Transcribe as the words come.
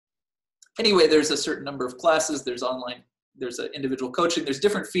Anyway, there's a certain number of classes, there's online, there's individual coaching, there's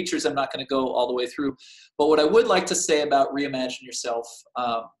different features I'm not going to go all the way through. But what I would like to say about Reimagine Yourself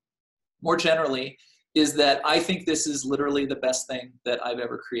more generally is that I think this is literally the best thing that I've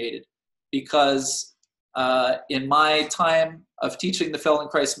ever created. Because in my time of teaching the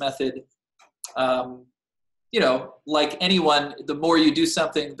Feldenkrais Method, you know, like anyone, the more you do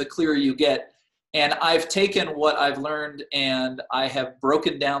something, the clearer you get. And I've taken what I've learned and I have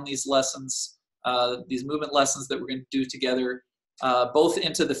broken down these lessons, these movement lessons that we're going to do together, both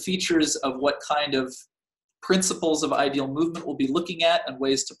into the features of what kind of principles of ideal movement we'll be looking at and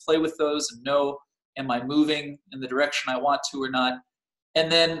ways to play with those and know, am I moving in the direction I want to or not?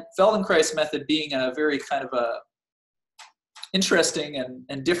 And then Feldenkrais Method being a very kind of a interesting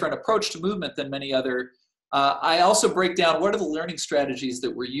and different approach to movement than many other. I also break down what are the learning strategies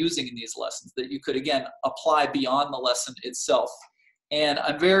that we're using in these lessons that you could, again, apply beyond the lesson itself. And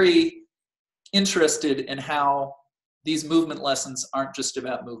I'm very interested in how these movement lessons aren't just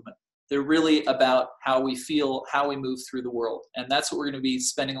about movement. They're really about how we feel, how we move through the world. And that's what we're going to be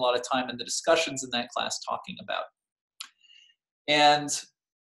spending a lot of time in the discussions in that class talking about. And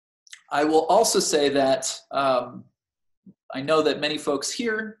I will also say that I know that many folks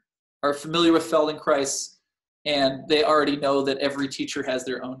here are familiar with Feldenkrais, and they already know that every teacher has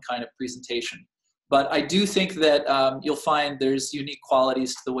their own kind of presentation. But I do think that you'll find there's unique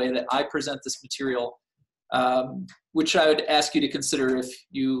qualities to the way that I present this material, which I would ask you to consider if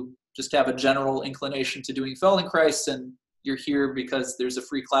you just have a general inclination to doing Feldenkrais and you're here because there's a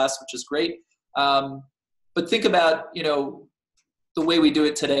free class, which is great. But think about, you know, the way we do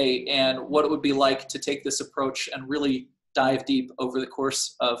it today and what it would be like to take this approach and really dive deep over the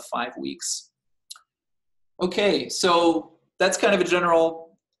course of 5 weeks. Okay, so that's kind of a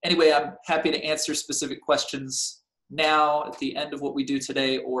general, anyway, I'm happy to answer specific questions now at the end of what we do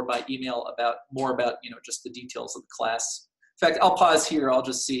today or by email about more about, you know, just the details of the class. In fact, I'll pause here. I'll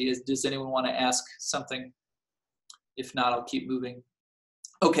just see, does anyone want to ask something? If not, I'll keep moving.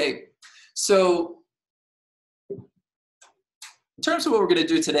 Okay, so in terms of what we're going to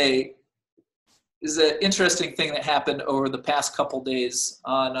do today is an interesting thing that happened over the past couple days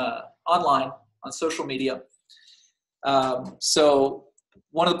on online, on social media. So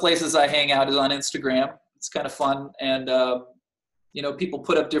one of the places I hang out is on Instagram. It's kind of fun. And, you know, people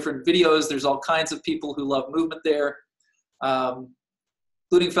put up different videos. There's all kinds of people who love movement there,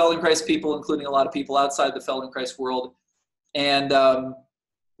 including Feldenkrais people, including a lot of people outside the Feldenkrais world. And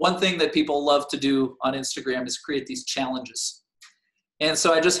one thing that people love to do on Instagram is create these challenges. And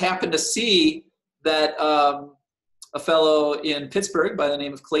so I just happened to see that a fellow in Pittsburgh by the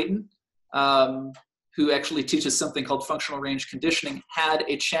name of Clayton, who actually teaches something called functional range conditioning, had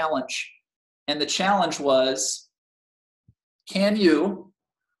a challenge. And the challenge was, can you,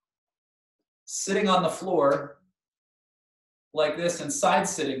 sitting on the floor like this and side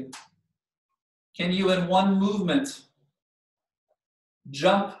sitting, can you in one movement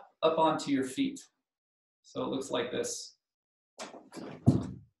jump up onto your feet? So it looks like this.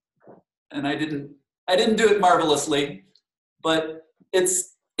 And I didn't do it marvelously, but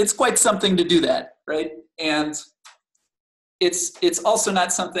it's quite something to do that, right? And it's also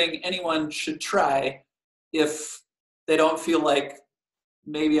not something anyone should try if they don't feel like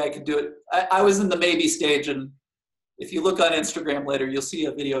maybe I could do it. I was in the maybe stage, and if you look on Instagram later, you'll see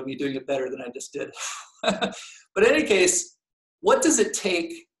a video of me doing it better than I just did. But in any case, what does it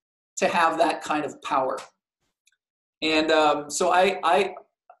take to have that kind of power? And so I,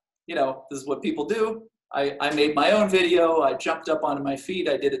 you know, this is what people do. I made my own video. I jumped up onto my feet.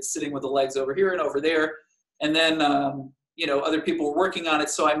 I did it sitting with the legs over here and over there. And then, you know, other people were working on it.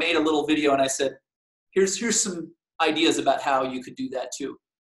 So I made a little video and I said, here's some ideas about how you could do that too.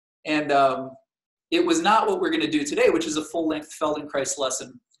 And it was not what we're going to do today, which is a full-length Feldenkrais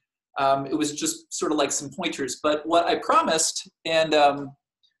lesson. It was just sort of like some pointers. But what I promised, and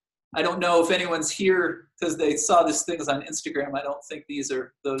I don't know if anyone's here because they saw these things on Instagram. I don't think these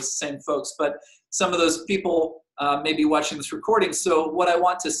are those same folks, but some of those people may be watching this recording. So what I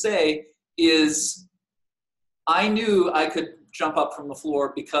want to say is I knew I could jump up from the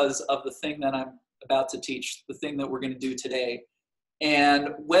floor because of the thing that I'm about to teach, the thing that we're going to do today. And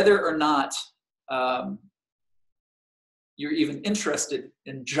whether or not you're even interested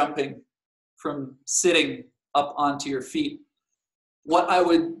in jumping from sitting up onto your feet, what I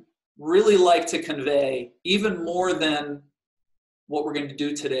would really like to convey, even more than what we're going to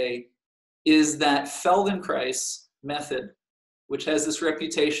do today, is that Feldenkrais method, which has this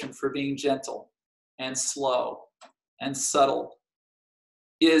reputation for being gentle and slow and subtle,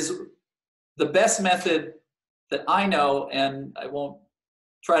 is the best method that I know, and I won't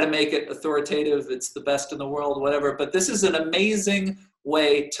try to make it authoritative, it's the best in the world, whatever, but this is an amazing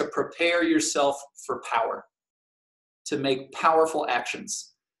way to prepare yourself for power, to make powerful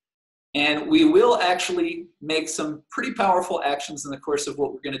actions. And we will actually make some pretty powerful actions in the course of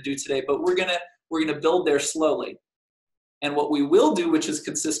what we're going to do today, but we're going to build there slowly. And what we will do, which is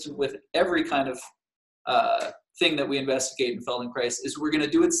consistent with every kind of thing that we investigate in Feldenkrais, is we're going to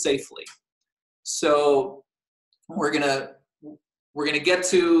do it safely. So we're going to get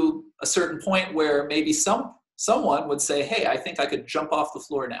to a certain point where maybe someone would say, hey, I think I could jump off the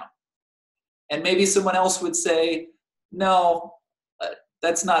floor now. And maybe someone else would say, no,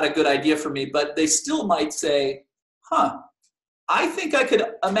 that's not a good idea for me. But they still might say, I think I could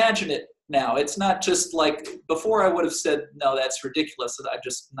imagine it now. It's not just like before I would have said, no, that's ridiculous. I'm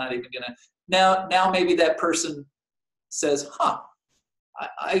just not even going to. Now maybe that person says,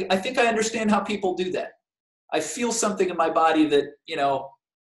 I think I understand how people do that. I feel something in my body that,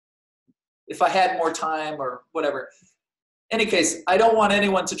 if I had more time or whatever. Any case, I don't want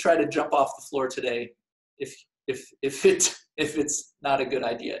anyone to try to jump off the floor today if it's not a good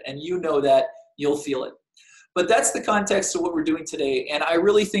idea. And that, you'll feel it. But that's the context of what we're doing today. And I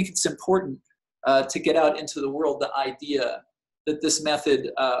really think it's important to get out into the world the idea that this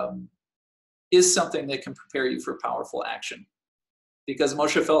method is something that can prepare you for powerful action. Because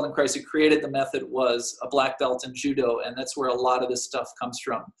Moshe Feldenkrais, who created the method, was a black belt in judo, and that's where a lot of this stuff comes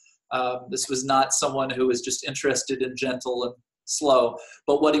from. This was not someone who was just interested in gentle and slow,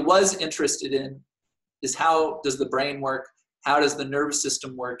 but what he was interested in is how does the brain work, how does the nervous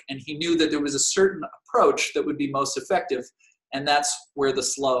system work, and he knew that there was a certain approach that would be most effective, and that's where the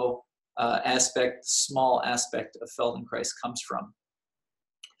slow small aspect of Feldenkrais comes from.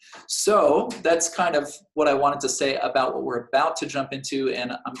 So that's kind of what I wanted to say about what we're about to jump into,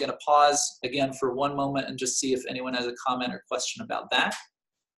 and I'm going to pause again for one moment and just see if anyone has a comment or question about that.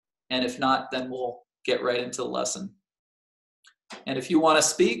 And if not, then we'll get right into the lesson. And if you want to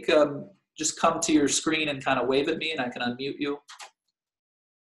speak, just come to your screen and kind of wave at me and I can unmute you.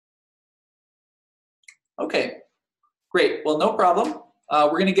 Okay, great. Well, no problem.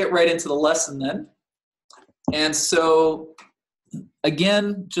 We're going to get right into the lesson then. And so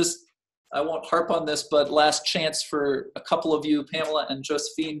again, I won't harp on this, but last chance for a couple of you, Pamela and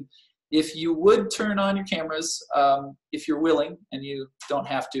Josephine, if you would turn on your cameras, if you're willing, and you don't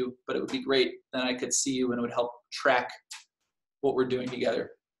have to, but it would be great. Then I could see you and it would help track what we're doing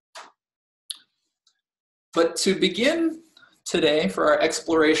together. But to begin today for our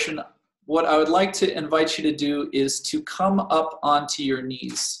exploration, what I would like to invite you to do is to come up onto your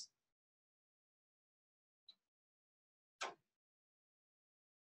knees.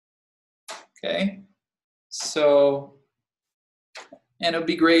 Okay, so, and it would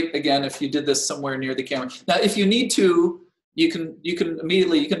be great, again, if you did this somewhere near the camera. Now, if you need to, you can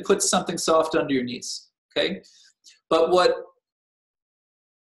immediately, put something soft under your knees, okay? But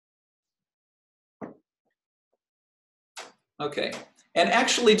okay, and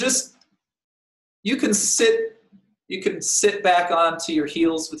actually you can sit back onto your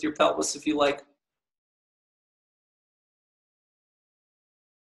heels with your pelvis if you like.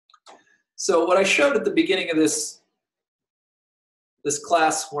 So what I showed at the beginning of this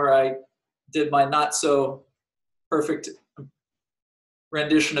class, where I did my not so perfect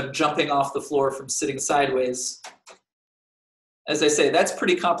rendition of jumping off the floor from sitting sideways, as I say, that's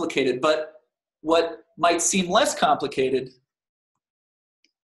pretty complicated, but what might seem less complicated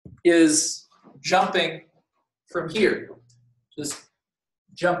is jumping from here, just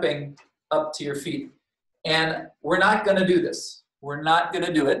jumping up to your feet. And we're not going to do this. We're not going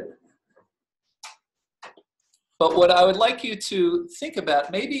to do it. But what I would like you to think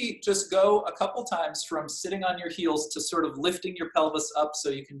about, maybe just go a couple times from sitting on your heels to sort of lifting your pelvis up so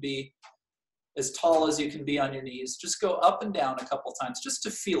you can be as tall as you can be on your knees. Just go up and down a couple times just to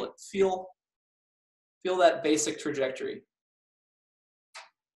feel it. Feel that basic trajectory.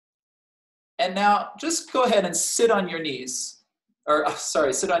 And now just go ahead and sit on your knees, or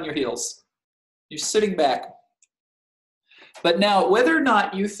sit on your heels. You're sitting back. But now, whether or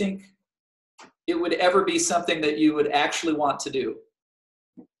not you think it would ever be something that you would actually want to do,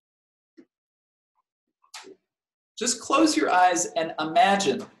 just close your eyes and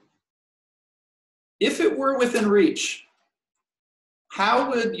imagine, if it were within reach, how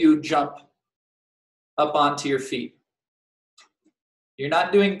would you jump up onto your feet? You're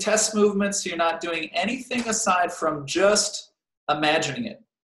not doing test movements, you're not doing anything aside from just imagining it.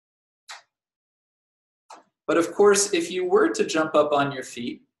 But of course, if you were to jump up on your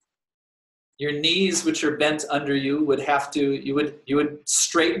feet, your knees, which are bent under you, would have to, you would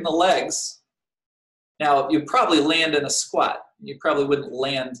straighten the legs. Now, you'd probably land in a squat. You probably wouldn't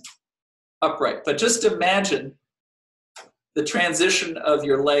land upright. But just imagine the transition of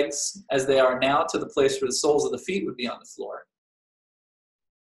your legs as they are now to the place where the soles of the feet would be on the floor.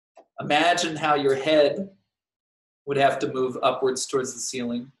 Imagine how your head would have to move upwards towards the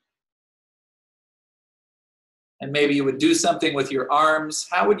ceiling. And maybe you would do something with your arms.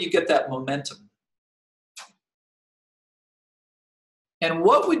 How would you get that momentum? And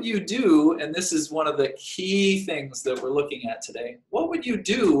what would you do, and this is one of the key things that we're looking at today, what would you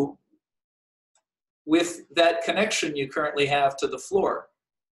do with that connection you currently have to the floor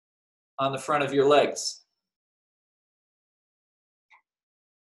on the front of your legs?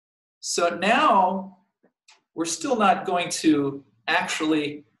 So now we're still not going to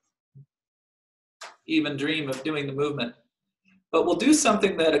actually even dream of doing the movement, but we'll do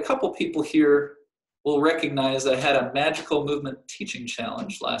something that a couple people here will recognize. I had a magical movement teaching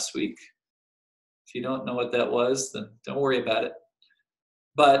challenge last week. If you don't know what that was, then don't worry about it.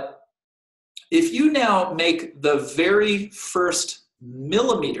 But if you now make the very first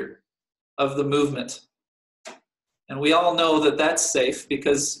millimeter of the movement, and we all know that that's safe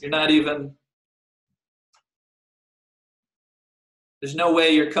because you're not even, there's no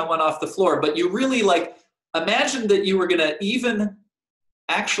way you're coming off the floor, but you really imagine that you were gonna even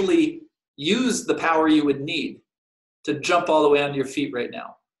actually use the power you would need to jump all the way onto your feet right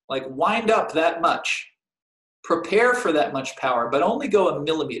now. Like wind up that much, prepare for that much power, but only go a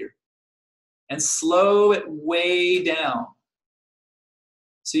millimeter and slow it way down.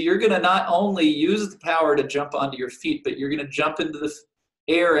 So you're gonna not only use the power to jump onto your feet, but you're gonna jump into the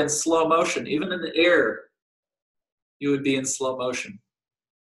air in slow motion. Even in the air, you would be in slow motion.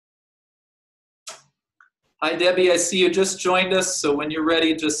 Hi, Debbie, I see you just joined us. So when you're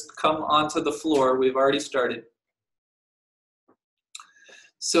ready, just come onto the floor. We've already started.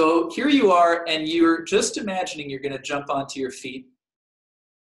 So here you are, and you're just imagining you're gonna jump onto your feet.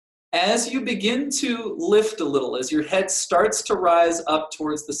 As you begin to lift a little, as your head starts to rise up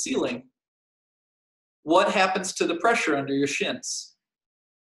towards the ceiling, what happens to the pressure under your shins?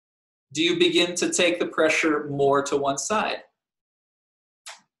 Do you begin to take the pressure more to one side?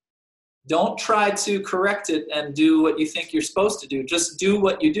 Don't try to correct it and do what you think you're supposed to do. Just do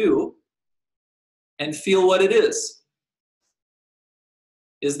what you do and feel what it is.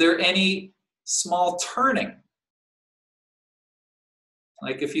 Is there any small turning?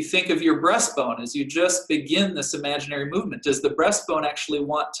 Like if you think of your breastbone as you just begin this imaginary movement, does the breastbone actually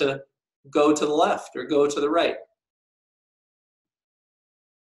want to go to the left or go to the right?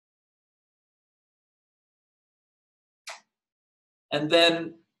 And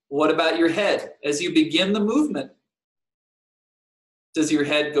then what about your head? As you begin the movement, does your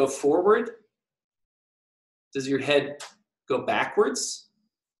head go forward? Does your head go backwards?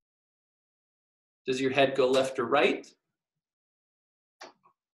 Does your head go left or right?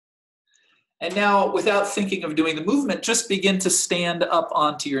 And now, without thinking of doing the movement, just begin to stand up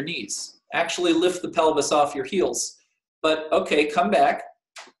onto your knees. Actually lift the pelvis off your heels. But okay, come back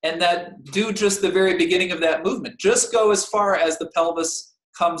and do just the very beginning of that movement. Just go as far as the pelvis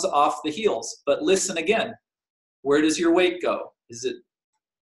comes off the heels. But listen again. Where does your weight go? Is it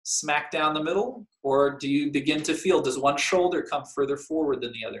smack down the middle? Or do you begin to feel, does one shoulder come further forward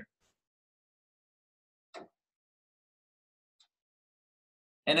than the other?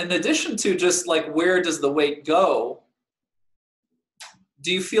 And in addition to just where does the weight go,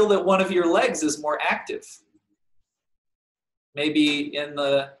 do you feel that one of your legs is more active? Maybe in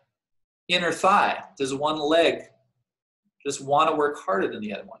the inner thigh, does one leg just want to work harder than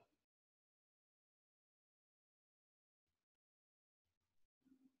the other one?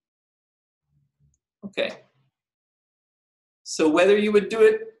 Okay. So whether you would do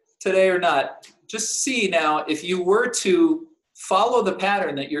it today or not, just see now, if you were to follow the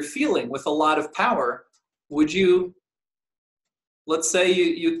pattern that you're feeling with a lot of power, would you, let's say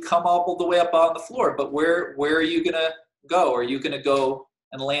you come all the way up on the floor, but where are you going to go? Are you going to go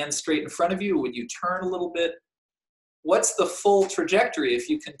and land straight in front of you? Would you turn a little bit? What's the full trajectory if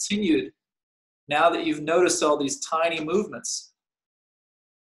you continued now that you've noticed all these tiny movements?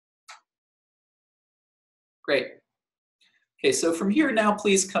 Great. Okay, so from here now,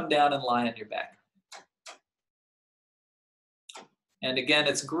 please come down and lie on your back. And again,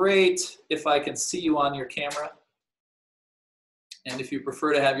 it's great if I can see you on your camera. And if you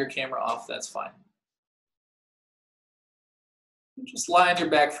prefer to have your camera off, that's fine. Just lie on your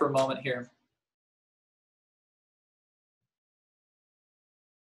back for a moment here.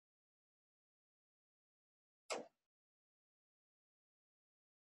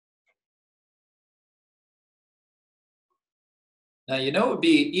 Now, you know, it would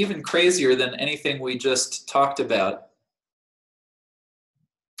be even crazier than anything we just talked about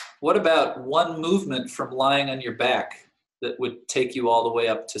What about one movement from lying on your back that would take you all the way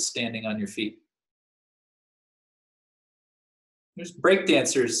up to standing on your feet? There's break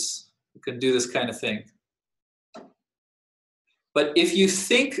dancers who can do this kind of thing. But if you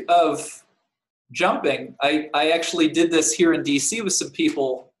think of jumping, I actually did this here in DC with some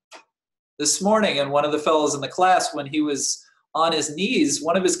people this morning, and one of the fellows in the class, when he was on his knees,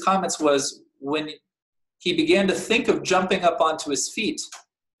 one of his comments was when he began to think of jumping up onto his feet,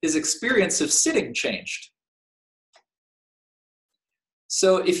 his experience of sitting changed.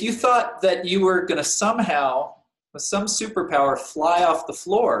 So if you thought that you were going to somehow, with some superpower, fly off the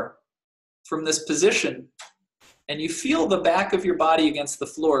floor from this position, and you feel the back of your body against the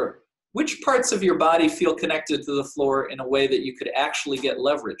floor, which parts of your body feel connected to the floor in a way that you could actually get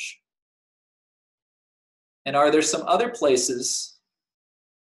leverage? And are there some other places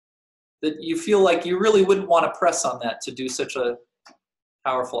that you feel like you really wouldn't want to press on that to do such a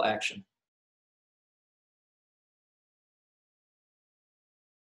powerful action?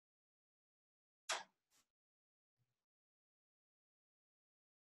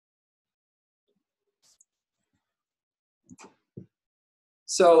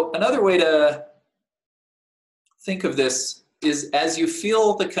 So another way to think of this is as you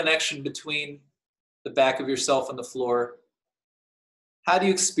feel the connection between the back of yourself and the floor, how do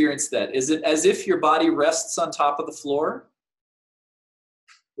you experience that? Is it as if your body rests on top of the floor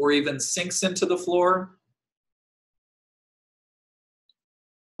or even sinks into the floor?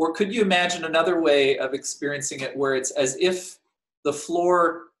 Or could you imagine another way of experiencing it where it's as if the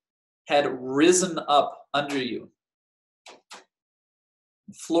floor had risen up under you?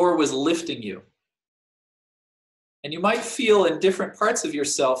 The floor was lifting you. And you might feel in different parts of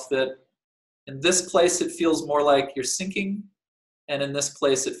yourself that in this place it feels more like you're sinking, and in this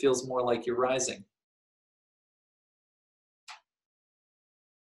place it feels more like you're rising.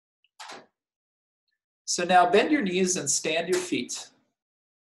 So now bend your knees and stand your feet.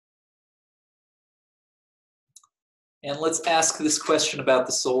 And let's ask this question about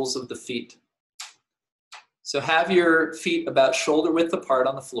the soles of the feet. So have your feet about shoulder width apart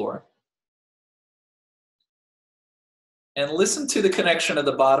on the floor. And listen to the connection of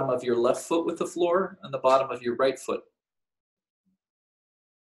the bottom of your left foot with the floor and the bottom of your right foot.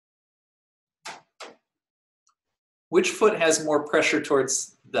 Which foot has more pressure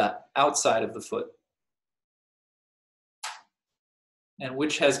towards the outside of the foot? And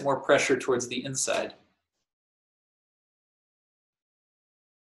which has more pressure towards the inside?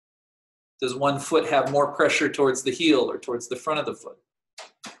 Does one foot have more pressure towards the heel or towards the front of the foot?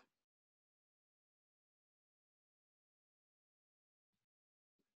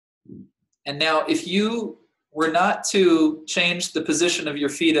 And now if you were not to change the position of your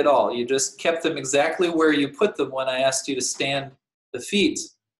feet at all, you just kept them exactly where you put them when I asked you to stand the feet.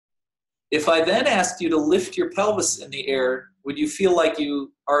 If I then asked you to lift your pelvis in the air, would you feel like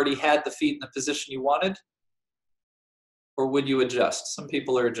you already had the feet in the position you wanted? Or would you adjust? Some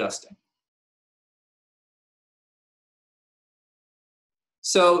people are adjusting.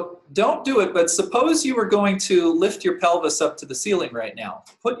 So don't do it, but suppose you were going to lift your pelvis up to the ceiling right now.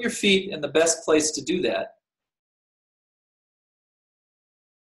 Put your feet in the best place to do that.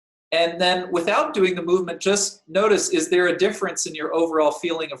 And then without doing the movement, just notice, is there a difference in your overall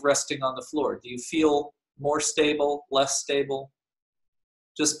feeling of resting on the floor? Do you feel more stable, less stable?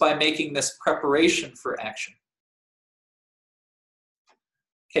 Just by making this preparation for action.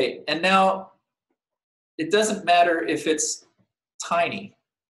 Okay, and now it doesn't matter if it's tiny,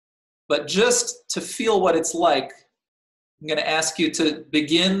 but just to feel what it's like, I'm going to ask you to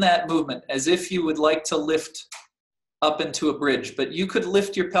begin that movement as if you would like to lift up into a bridge, but you could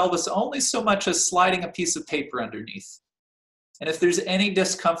lift your pelvis only so much as sliding a piece of paper underneath. And if there's any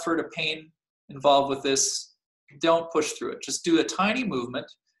discomfort or pain involved with this, don't push through it. Just do a tiny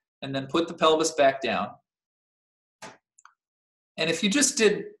movement and then put the pelvis back down. And if you just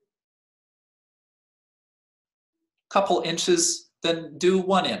did a couple inches, then do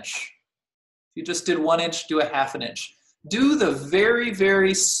 1 inch. If you just did 1 inch, do a ½ an inch. Do the very,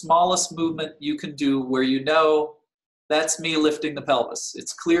 very smallest movement you can do where you know that's me lifting the pelvis.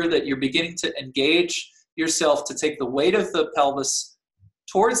 It's clear that you're beginning to engage yourself to take the weight of the pelvis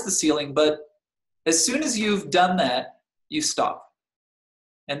towards the ceiling, but as soon as you've done that, you stop.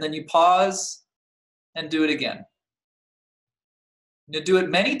 And then you pause and do it again. You do it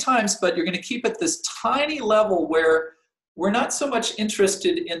many times, but you're going to keep at this tiny level where we're not so much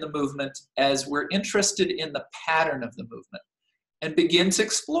interested in the movement as we're interested in the pattern of the movement, and begin to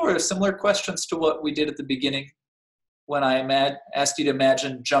explore similar questions to what we did at the beginning when I asked you to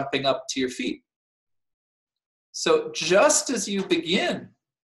imagine jumping up to your feet. So just as you begin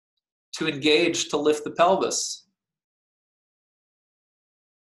to engage to lift the pelvis?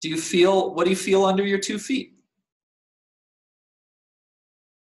 What do you feel under your 2 feet?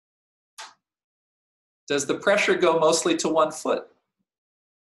 Does the pressure go mostly to one foot?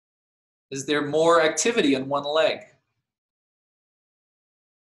 Is there more activity in one leg?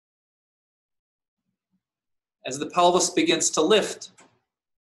 As the pelvis begins to lift,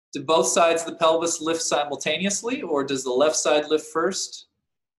 do both sides of the pelvis lift simultaneously, or does the left side lift first?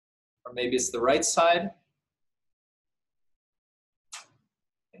 Or maybe it's the right side?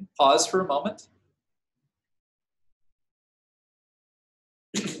 And pause for a moment.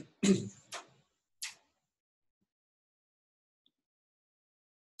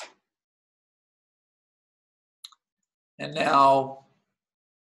 And now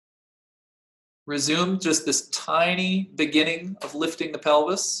resume just this tiny beginning of lifting the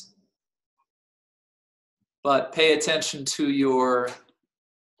pelvis, but pay attention to your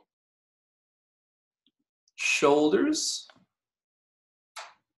shoulders.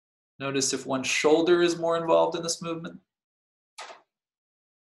 Notice if one shoulder is more involved in this movement.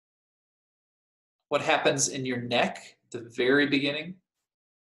 What happens in your neck at the very beginning?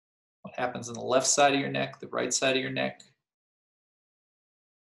 What happens on the left side of your neck, the right side of your neck?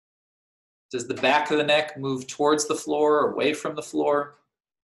 Does the back of the neck move towards the floor or away from the floor?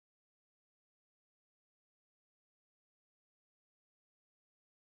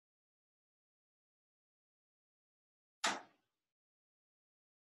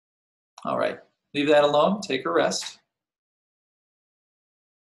 All right, leave that alone, take a rest.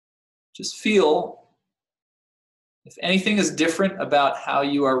 Just feel if anything is different about how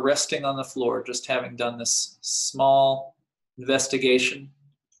you are resting on the floor, just having done this small investigation.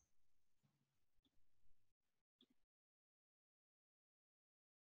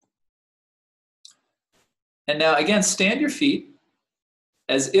 And now again, stand your feet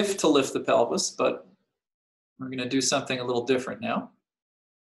as if to lift the pelvis, but we're going to do something a little different now.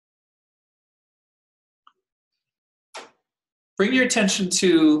 Bring your attention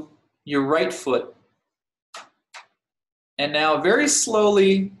to your right foot. And now very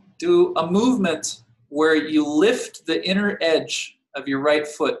slowly do a movement where you lift the inner edge of your right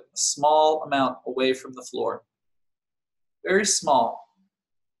foot a small amount away from the floor. Very small.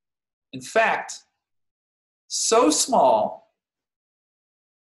 In fact, so small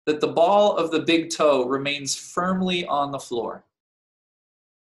that the ball of the big toe remains firmly on the floor.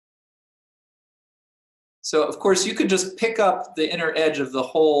 So of course you could just pick up the inner edge of the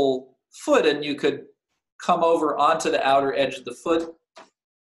whole foot and you could come over onto the outer edge of the foot.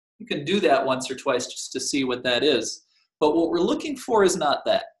 You can do that once or twice just to see what that is. But what we're looking for is not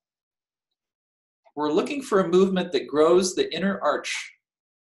that. We're looking for a movement that grows the inner arch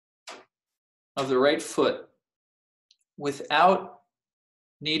of the right foot without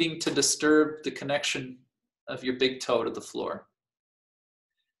needing to disturb the connection of your big toe to the floor.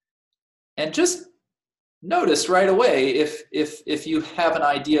 And just notice right away if you have an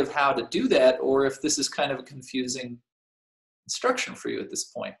idea of how to do that, or if this is kind of a confusing instruction for you at this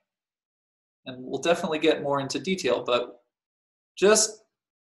point. And we'll definitely get more into detail, but just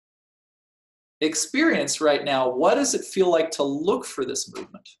experience right now, what does it feel like to look for this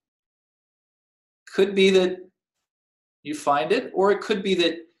movement? Could be that you find it, or it could be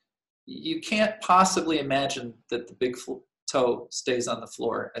that you can't possibly imagine that the big toe stays on the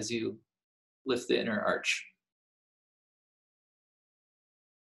floor as you lift the inner arch.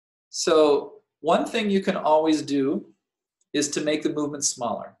 So one thing you can always do is to make the movement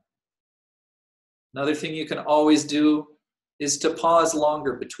smaller. Another thing you can always do is to pause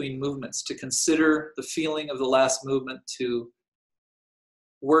longer between movements, to consider the feeling of the last movement, to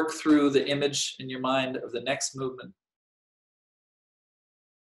work through the image in your mind of the next movement.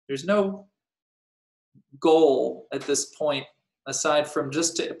 There's no goal at this point aside from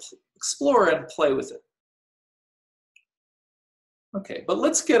just to explore and play with it. Okay, but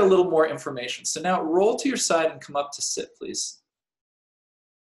let's get a little more information. So now roll to your side and come up to sit, please.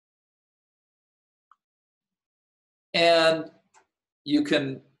 And you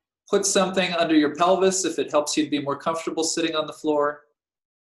can put something under your pelvis if it helps you to be more comfortable sitting on the floor.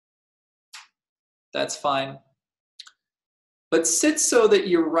 That's fine. But sit so that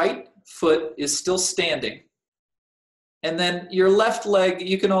your right foot is still standing. And then your left leg,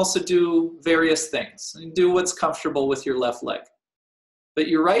 you can also do various things. You do what's comfortable with your left leg. But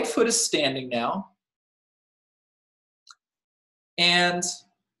your right foot is standing now. And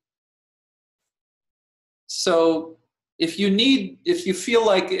so if you feel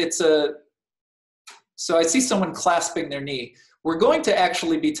like so I see someone clasping their knee. We're going to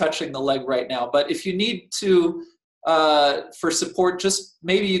actually be touching the leg right now, but if you need to for support, just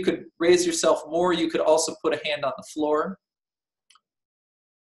maybe you could raise yourself more. You could also put a hand on the floor.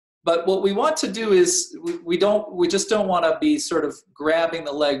 But what we want to do is we just don't want to be sort of grabbing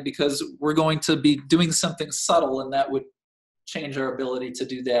the leg, because we're going to be doing something subtle, and that would change our ability to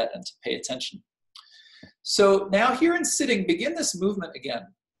do that and to pay attention. So now here in sitting, begin this movement again.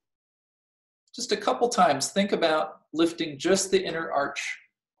 Just a couple times, think about lifting just the inner arch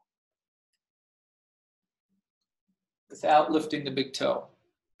without lifting the big toe.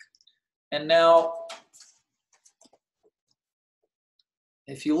 And now,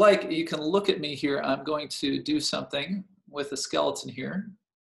 if you like, you can look at me here. I'm going to do something with the skeleton here.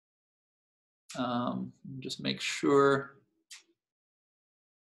 Just make sure.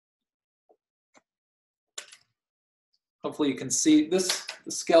 Hopefully you can see this,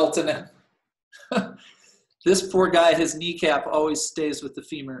 the skeleton. This poor guy, his kneecap always stays with the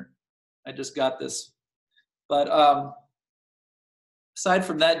femur. I just got this. But aside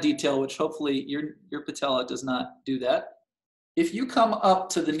from that detail, which hopefully your patella does not do that, if you come up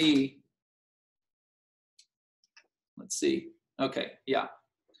to the knee, let's see. Okay, yeah.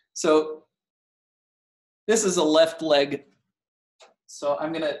 So this is a left leg. So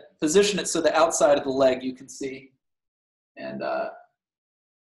I'm going to position it so the outside of the leg you can see. And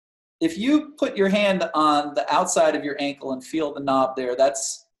if you put your hand on the outside of your ankle and feel the knob there,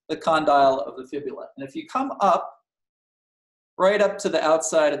 that's the condyle of the fibula. And if you come up, right up to the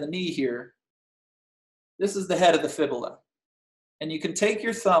outside of the knee here, this is the head of the fibula. And you can take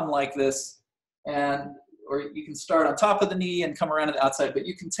your thumb like this, or you can start on top of the knee and come around to the outside, but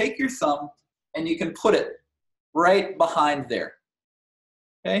you can take your thumb and you can put it right behind there.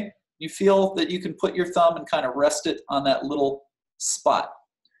 Okay? You feel that you can put your thumb and kind of rest it on that little spot.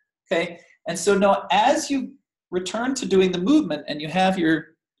 Okay? And so now as you return to doing the movement and you have your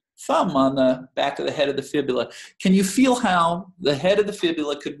thumb on the back of the head of the fibula, can you feel how the head of the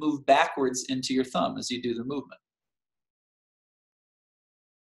fibula could move backwards into your thumb as you do the movement?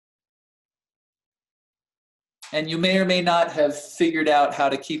 And you may or may not have figured out how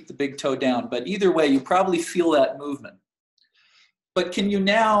to keep the big toe down, but either way, you probably feel that movement. But can you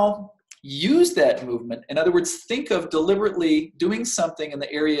now use that movement? In other words, think of deliberately doing something in the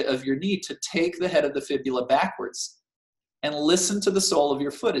area of your knee to take the head of the fibula backwards, and listen to the sole of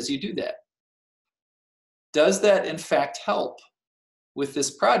your foot as you do that. Does that in fact help with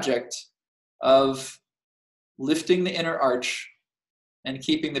this project of lifting the inner arch and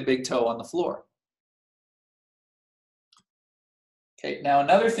keeping the big toe on the floor? Okay, now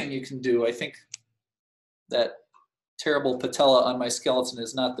another thing you can do, I think that terrible patella on my skeleton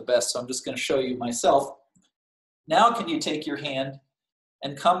is not the best, so I'm just going to show you myself. Now can you take your hand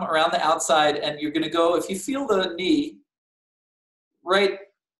and come around the outside, and you're going to go, if you feel the knee, right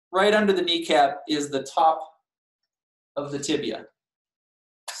under the kneecap is the top of the tibia.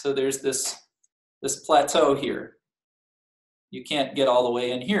 So there's this plateau here. You can't get all the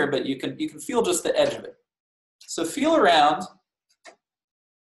way in here, but you can feel just the edge of it. So feel around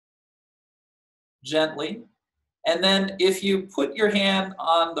gently, and then if you put your hand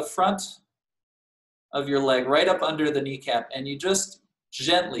on the front of your leg, right up under the kneecap, and you just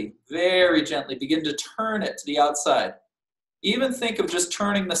gently, very gently begin to turn it to the outside. Even think of just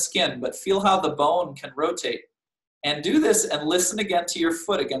turning the skin, but feel how the bone can rotate. And do this and listen again to your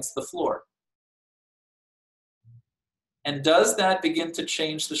foot against the floor. And does that begin to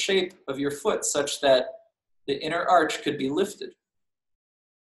change the shape of your foot such that the inner arch could be lifted?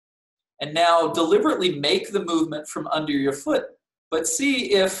 And now deliberately make the movement from under your foot, but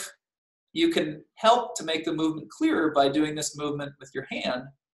see if you can help to make the movement clearer by doing this movement with your hand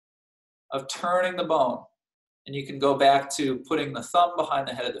of turning the bone. And you can go back to putting the thumb behind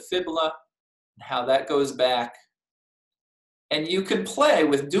the head of the fibula and how that goes back. And you can play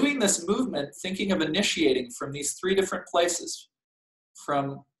with doing this movement, thinking of initiating from these three different places,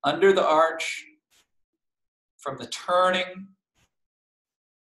 from under the arch, from the turning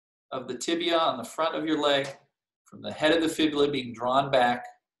of the tibia on the front of your leg, from the head of the fibula being drawn back.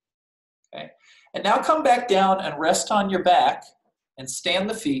 Okay? And now come back down and rest on your back and stand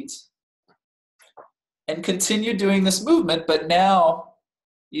the feet and continue doing this movement. But now,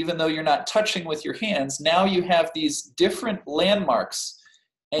 even though you're not touching with your hands, now you have these different landmarks,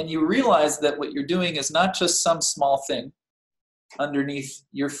 and you realize that what you're doing is not just some small thing underneath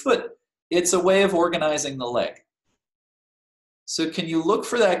your foot. It's a way of organizing the leg. So can you look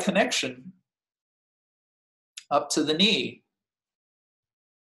for that connection up to the knee?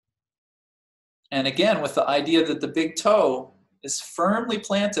 And again, with the idea that the big toe is firmly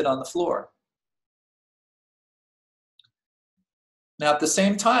planted on the floor. Now, at the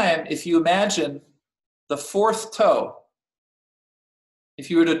same time, if you imagine the fourth toe,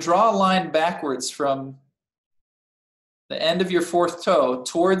 if you were to draw a line backwards from the end of your fourth toe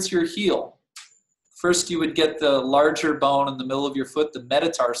towards your heel, first you would get the larger bone in the middle of your foot, the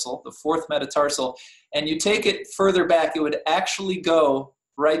metatarsal, the fourth metatarsal, and you take it further back, it would actually go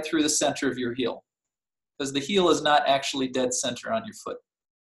right through the center of your heel, because the heel is not actually dead center on your foot.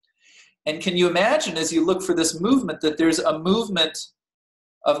 And can you imagine, as you look for this movement, that there's a movement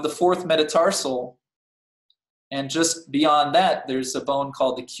of the fourth metatarsal, and just beyond that, there's a bone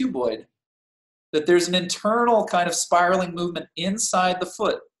called the cuboid, that there's an internal kind of spiraling movement inside the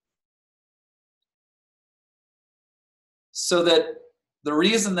foot. So that the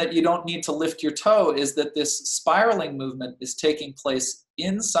reason that you don't need to lift your toe is that this spiraling movement is taking place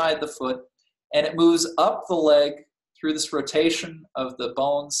inside the foot, and it moves up the leg through this rotation of the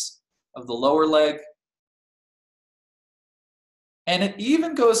bones of the lower leg. And it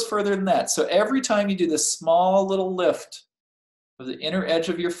even goes further than that. So every time you do this small little lift of the inner edge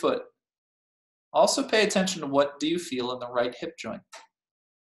of your foot, also pay attention to what do you feel in the right hip joint.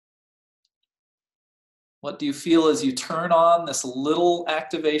 What do you feel as you turn on this little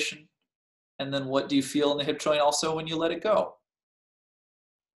activation? And then what do you feel in the hip joint also when you let it go?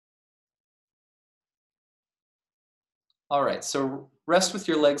 All right, so rest with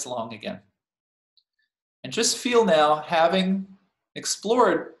your legs long again. And just feel now, having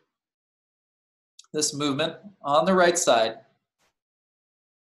explored this movement on the right side,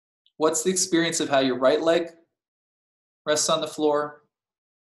 what's the experience of how your right leg rests on the floor?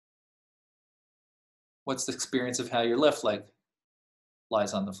 What's the experience of how your left leg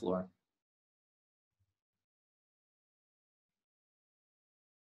lies on the floor?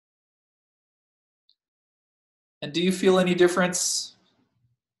 And do you feel any difference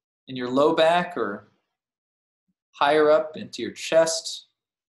in your low back or higher up into your chest,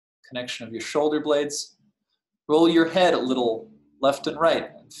 connection of your shoulder blades? Roll your head a little left and right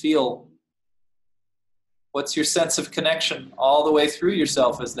and feel what's your sense of connection all the way through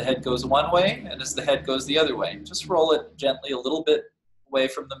yourself as the head goes one way and as the head goes the other way. Just roll it gently a little bit away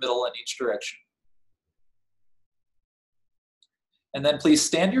from the middle in each direction. And then please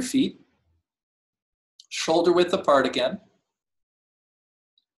stand your feet, shoulder width apart again.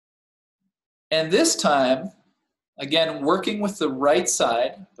 And this time, again, working with the right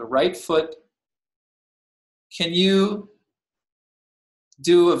side, the right foot, can you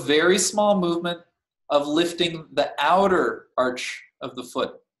do a very small movement of lifting the outer arch of the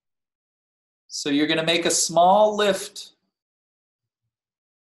foot? So you're going to make a small lift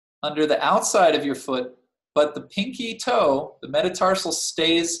under the outside of your foot, but the pinky toe, the metatarsal,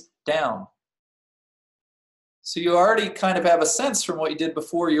 stays down. So you already kind of have a sense from what you did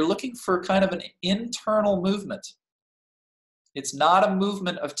before. You're looking for kind of an internal movement. It's not a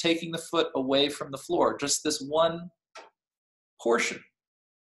movement of taking the foot away from the floor, just this one portion.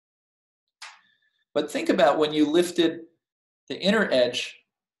 But think about when you lifted the inner edge,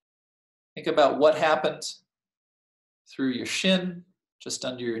 think about what happened through your shin, just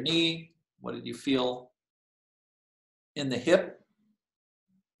under your knee. What did you feel in the hip?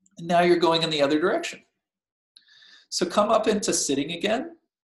 And now you're going in the other direction. So come up into sitting again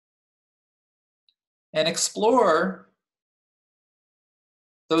and explore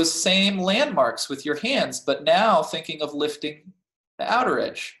those same landmarks with your hands, but now thinking of lifting the outer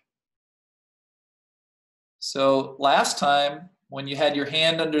edge. So last time, when you had your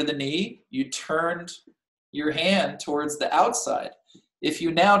hand under the knee, you turned your hand towards the outside. If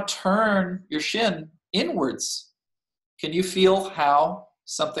you now turn your shin inwards, can you feel how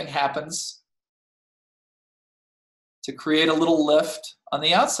something happens to create a little lift on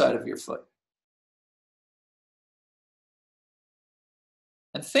the outside of your foot?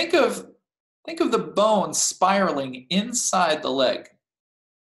 And think of the bone spiraling inside the leg.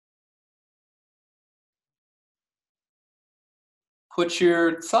 Put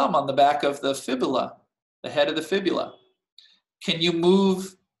your thumb on the back of the fibula, the head of the fibula. Can you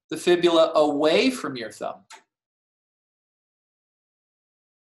move the fibula away from your thumb?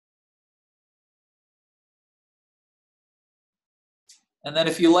 And then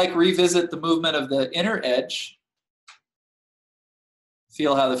if you like, revisit the movement of the inner edge.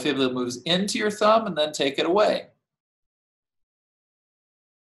 Feel how the fibula moves into your thumb and then take it away.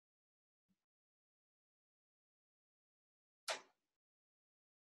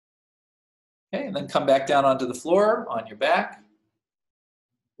 Okay, and then come back down onto the floor on your back.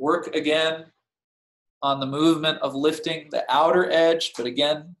 Work again on the movement of lifting the outer edge, but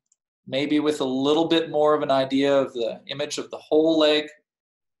again, maybe with a little bit more of an idea of the image of the whole leg,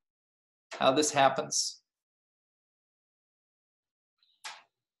 how this happens.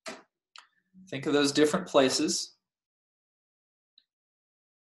 Think of those different places.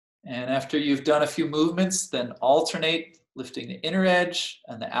 And after you've done a few movements, then alternate lifting the inner edge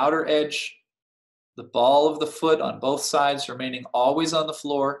and the outer edge, the ball of the foot on both sides remaining always on the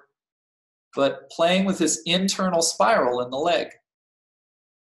floor, but playing with this internal spiral in the leg.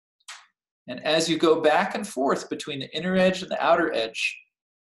 And as you go back and forth between the inner edge and the outer edge,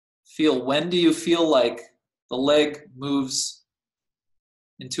 feel, when do you feel like the leg moves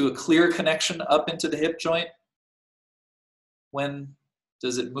into a clear connection up into the hip joint? When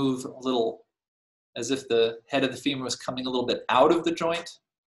does it move a little as if the head of the femur was coming a little bit out of the joint?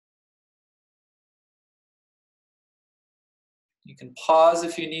 You can pause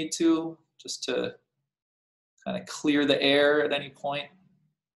if you need to, just to kind of clear the air at any point.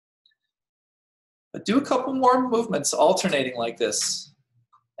 But do a couple more movements alternating like this,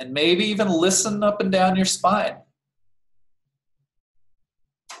 and maybe even listen up and down your spine.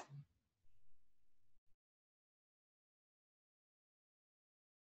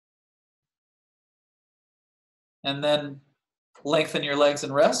 And then lengthen your legs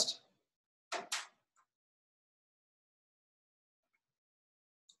and rest.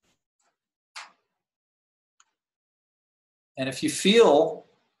 And if you feel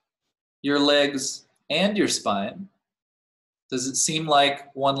your legs and your spine, does it seem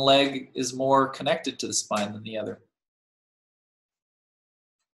like one leg is more connected to the spine than the other?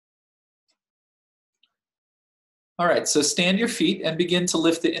 All right, so stand your feet and begin to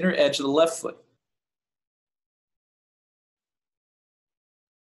lift the inner edge of the left foot.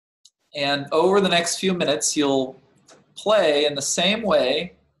 And over the next few minutes, you'll play in the same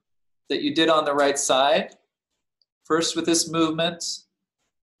way that you did on the right side. First with this movement,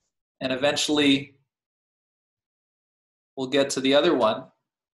 and eventually we'll get to the other one.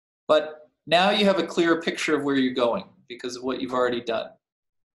 But now you have a clearer picture of where you're going because of what you've already done.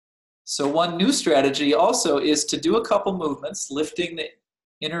 So one new strategy also is to do a couple movements, lifting the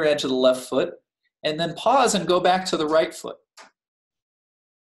inner edge of the left foot, and then pause and go back to the right foot,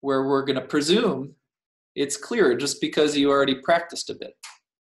 where we're going to presume it's clearer just because you already practiced a bit.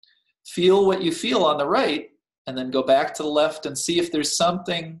 Feel what you feel on the right, and then go back to the left and see if there's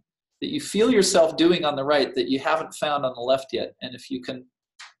something that you feel yourself doing on the right that you haven't found on the left yet. And if you can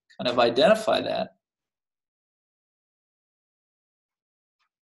kind of identify that,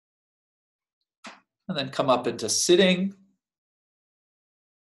 and then come up into sitting,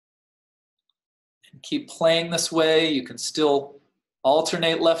 and keep playing this way. You can still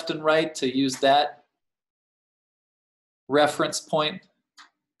alternate left and right to use that reference point.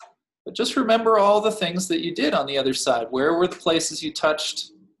 But just remember all the things that you did on the other side. Where were the places you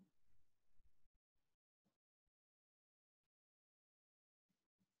touched?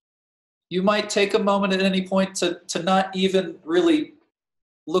 You might take a moment at any point to not even really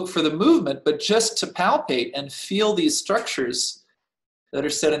look for the movement, but just to palpate and feel these structures that are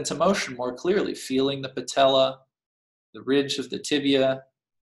set into motion more clearly. Feeling the patella, the ridge of the tibia,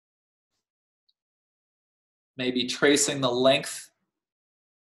 maybe tracing the length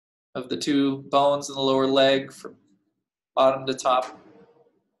of the two bones in the lower leg from bottom to top.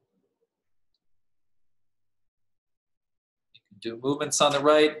 You can do movements on the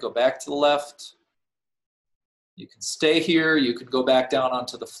right, go back to the left. You can stay here, you can go back down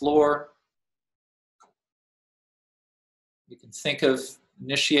onto the floor. You can think of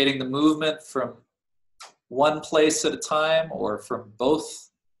initiating the movement from one place at a time or from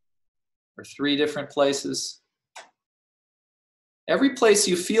both or three different places. Every place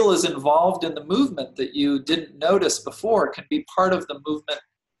you feel is involved in the movement that you didn't notice before can be part of the movement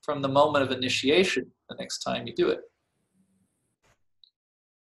from the moment of initiation the next time you do it.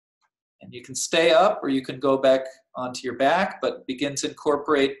 And you can stay up or you can go back onto your back, but begin to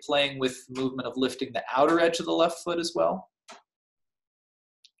incorporate playing with the movement of lifting the outer edge of the left foot as well.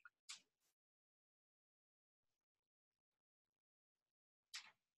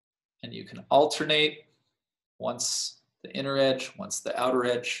 And you can alternate once the inner edge, once the outer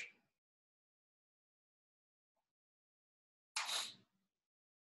edge.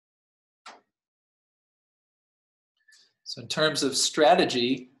 So in terms of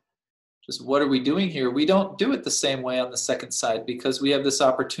strategy, just what are we doing here? We don't do it the same way on the second side because we have this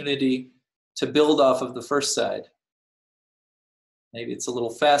opportunity to build off of the first side. Maybe it's a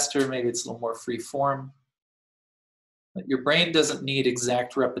little faster, maybe it's a little more free form. But your brain doesn't need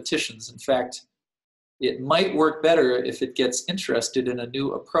exact repetitions. In fact, it might work better if it gets interested in a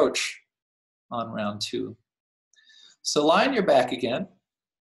new approach on round two. So lie on your back again.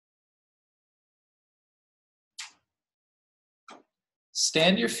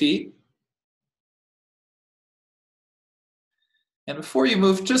 Stand your feet. And before you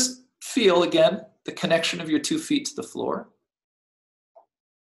move, just feel, again, the connection of your 2 feet to the floor.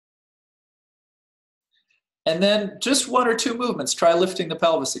 And then just 1 or 2 movements. Try lifting the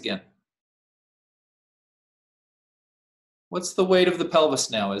pelvis again. What's the weight of the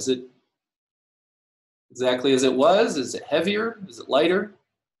pelvis now? Is it exactly as it was? Is it heavier? Is it lighter?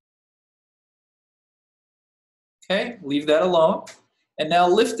 Okay, leave that alone. And now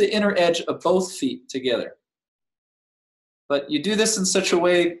lift the inner edge of both feet together. But you do this in such a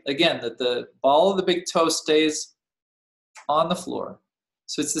way, again, that the ball of the big toe stays on the floor.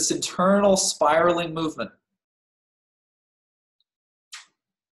 So it's this internal spiraling movement.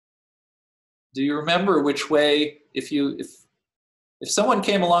 Do you remember which way, if someone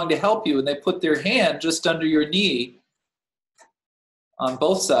came along to help you and they put their hand just under your knee on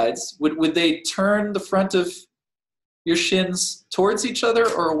both sides, would they turn the front of your shins towards each other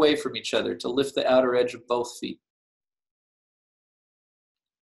or away from each other to lift the outer edge of both feet?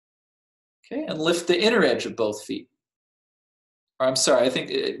 Okay, and lift the inner edge of both feet. Or I'm sorry, I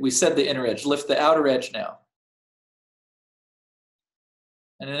think we said the inner edge. Lift the outer edge now.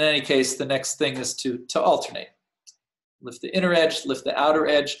 And in any case, the next thing is to alternate. Lift the inner edge, lift the outer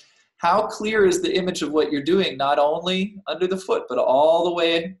edge. How clear is the image of what you're doing, not only under the foot, but all the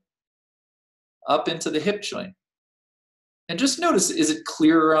way up into the hip joint? And just notice, is it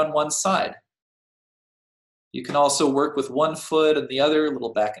clearer on one side? You can also work with one foot and the other, a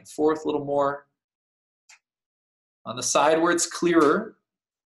little back and forth, a little more. On the side where it's clearer,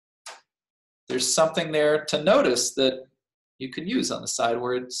 there's something there to notice that you can use on the side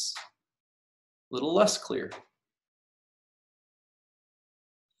where it's a little less clear.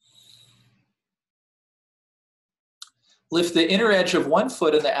 Lift the inner edge of one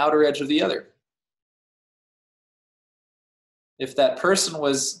foot and the outer edge of the other. If that person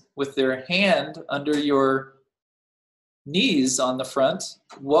was with their hand under your knees on the front,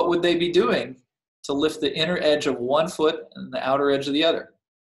 what would they be doing to lift the inner edge of one foot and the outer edge of the other?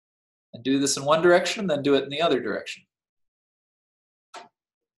 And do this in one direction, then do it in the other direction.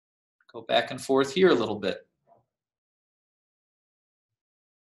 Go back and forth here a little bit.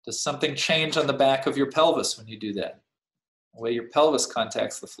 Does something change on the back of your pelvis when you do that? The way your pelvis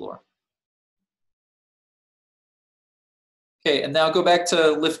contacts the floor. Okay, and now go back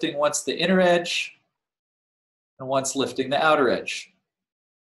to lifting once the inner edge and once lifting the outer edge.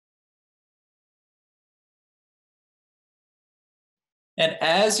 And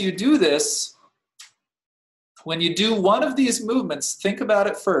as you do this, when you do one of these movements, think about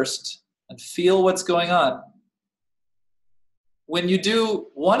it first and feel what's going on. When you do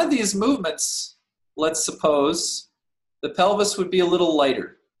one of these movements, let's suppose the pelvis would be a little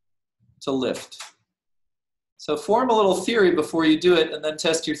lighter to lift. So form a little theory before you do it and then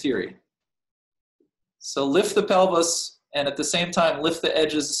test your theory. So lift the pelvis and at the same time lift the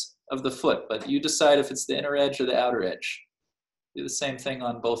edges of the foot, but you decide if it's the inner edge or the outer edge. Do the same thing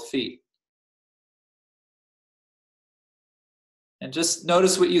on both feet. And just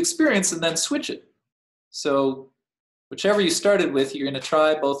notice what you experience and then switch it. So whichever you started with, you're going to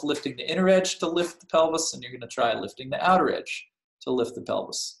try both lifting the inner edge to lift the pelvis, and you're going to try lifting the outer edge to lift the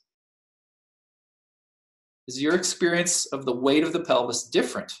pelvis. Is your experience of the weight of the pelvis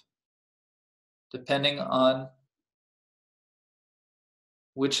different depending on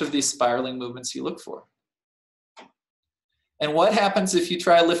which of these spiraling movements you look for? And what happens if you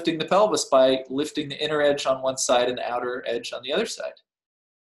try lifting the pelvis by lifting the inner edge on one side and the outer edge on the other side?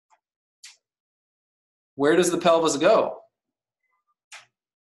 Where does the pelvis go?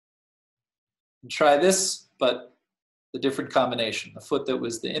 And try this, but the different combination. The foot that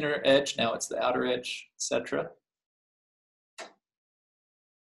was the inner edge, now it's the outer edge, etc.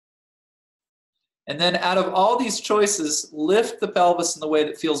 And then out of all these choices, lift the pelvis in the way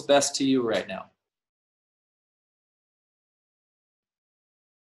that feels best to you right now.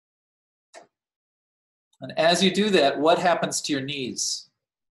 And as you do that, what happens to your knees?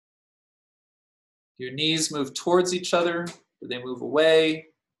 Do your knees move towards each other? Do they move away?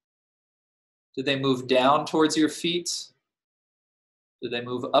 Do they move down towards your feet? Do they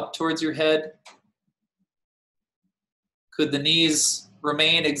move up towards your head? Could the knees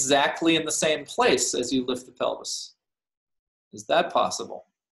remain exactly in the same place as you lift the pelvis? Is that possible?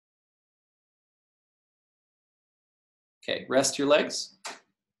 Okay, rest your legs.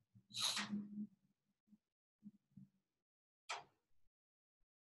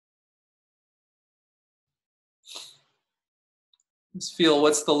 Just feel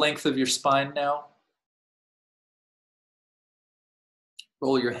what's the length of your spine now.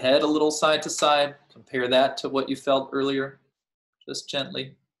 Roll your head a little side to side. Compare that to what you felt earlier, just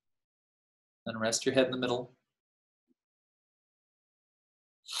gently. Then rest your head in the middle.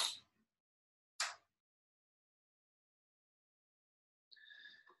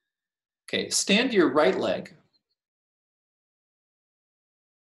 Okay, stand to your right leg.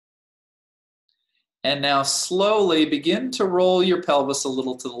 And now slowly begin to roll your pelvis a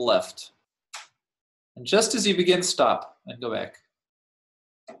little to the left. And just as you begin, stop and go back.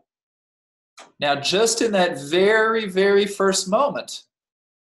 Now, just in that very, very first moment,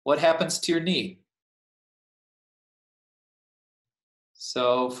 what happens to your knee?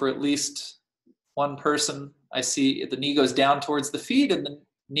 So for at least one person, I see the knee goes down towards the feet and the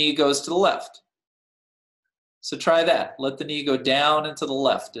knee goes to the left. So try that. Let the knee go down and to the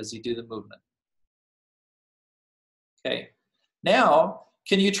left as you do the movement. Okay. Now,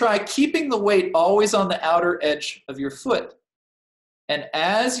 can you try keeping the weight always on the outer edge of your foot? And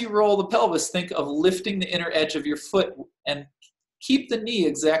as you roll the pelvis, think of lifting the inner edge of your foot and keep the knee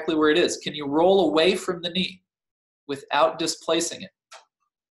exactly where it is. Can you roll away from the knee without displacing it?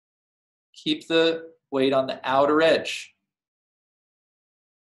 Keep the weight on the outer edge.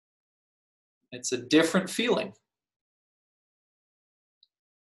 It's a different feeling.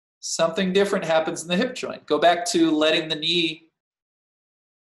 Something different happens in the hip joint. Go back to letting the knee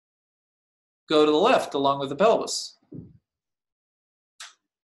go to the left along with the pelvis.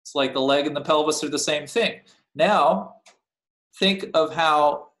 It's like the leg and the pelvis are the same thing. Now, think of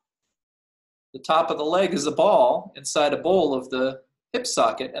how the top of the leg is a ball inside a bowl of the hip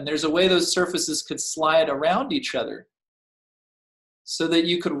socket, and there's a way those surfaces could slide around each other so that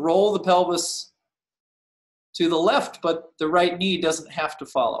you could roll the pelvis to the left, but the right knee doesn't have to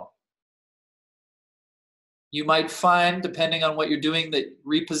follow. You might find, depending on what you're doing, that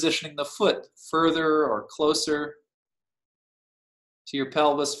repositioning the foot further or closer to your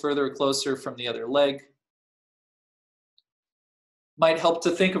pelvis, further or closer from the other leg, might help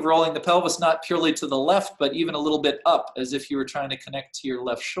to think of rolling the pelvis not purely to the left, but even a little bit up, as if you were trying to connect to your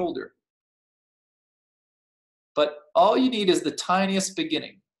left shoulder. But all you need is the tiniest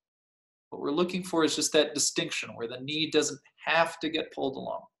beginning. What we're looking for is just that distinction where the knee doesn't have to get pulled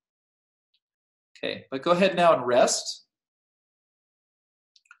along. Okay, but go ahead now and rest.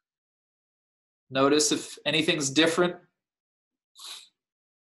 Notice if anything's different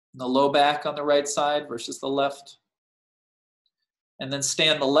in the low back on the right side versus the left. And then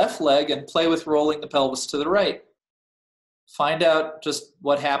stand the left leg and play with rolling the pelvis to the right. Find out just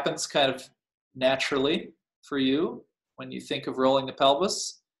what happens kind of naturally for you when you think of rolling the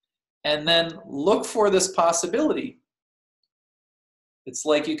pelvis. And then look for this possibility. It's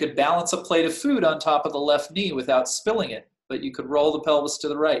like you could balance a plate of food on top of the left knee without spilling it, but you could roll the pelvis to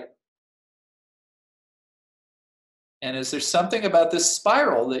the right. And is there something about this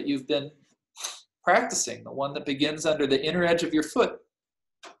spiral that you've been practicing, the one that begins under the inner edge of your foot?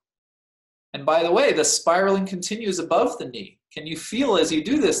 And by the way, the spiraling continues above the knee. Can you feel as you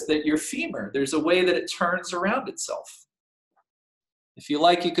do this that your femur, there's a way that it turns around itself? If you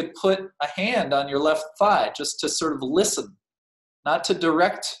like, you could put a hand on your left thigh just to sort of listen, not to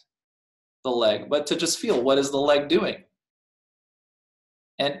direct the leg, but to just feel what is the leg doing.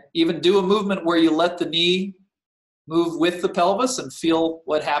 And even do a movement where you let the knee move with the pelvis and feel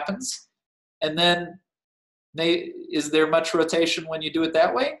what happens. And then, is there much rotation when you do it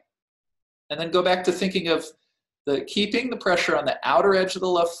that way? And then go back to thinking of keeping the pressure on the outer edge of the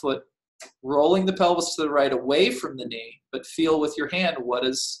left foot, rolling the pelvis to the right away from the knee, but feel with your hand what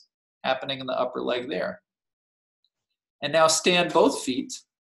is happening in the upper leg there. And now stand both feet,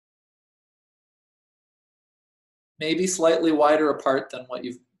 maybe slightly wider apart than what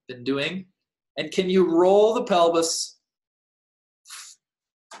you've been doing. And can you roll the pelvis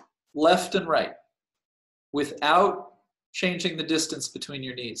left and right without changing the distance between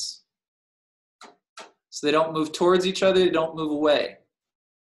your knees? So they don't move towards each other, they don't move away.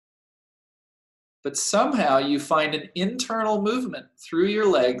 But somehow you find an internal movement through your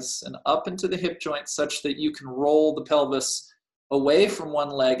legs and up into the hip joint such that you can roll the pelvis away from one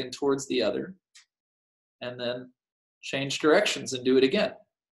leg and towards the other, and then change directions and do it again.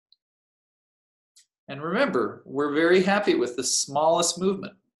 And remember, we're very happy with the smallest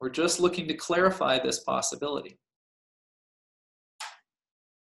movement. We're just looking to clarify this possibility.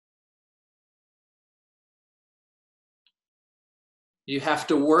 You have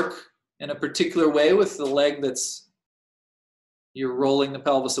to work in a particular way with the leg you're rolling the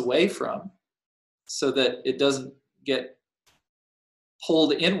pelvis away from so that it doesn't get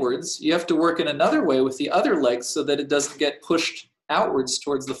pulled inwards. You have to work in another way with the other leg so that it doesn't get pushed outwards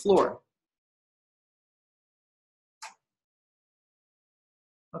towards the floor.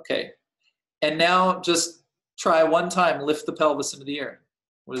 Okay, and now just try one time, lift the pelvis into the air.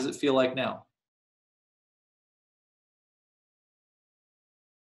 What does it feel like now?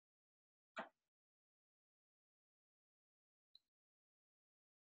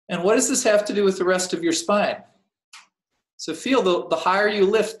 And what does this have to do with the rest of your spine? So feel the higher you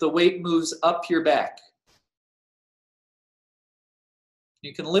lift, the weight moves up your back.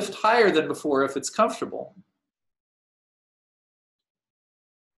 You can lift higher than before if it's comfortable.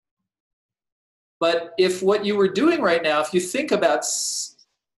 But if what you were doing right now, if you think about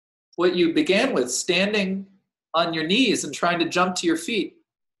what you began with, standing on your knees and trying to jump to your feet.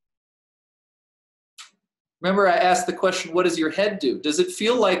 Remember I asked the question, what does your head do? Does it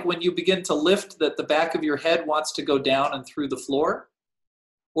feel like when you begin to lift that the back of your head wants to go down and through the floor?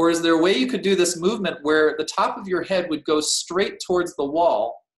 Or is there a way you could do this movement where the top of your head would go straight towards the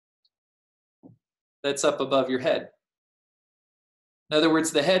wall that's up above your head? In other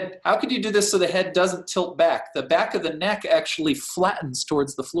words, the head, how could you do this so the head doesn't tilt back? The back of the neck actually flattens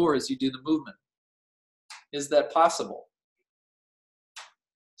towards the floor as you do the movement. Is that possible?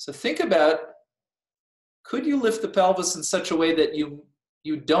 So think about, could you lift the pelvis in such a way that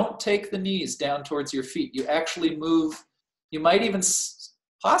you don't take the knees down towards your feet? You actually move, you might even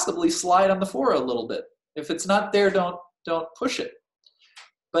possibly slide on the floor a little bit. If it's not there, don't push it.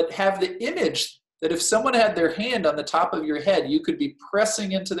 But have the image that if someone had their hand on the top of your head, you could be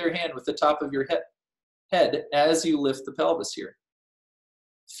pressing into their hand with the top of your head as you lift the pelvis here.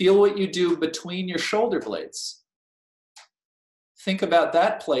 Feel what you do between your shoulder blades. Think about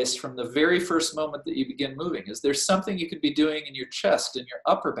that place from the very first moment that you begin moving. Is there something you could be doing in your chest, in your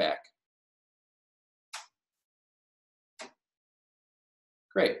upper back?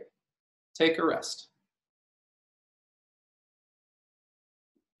 Great. Take a rest.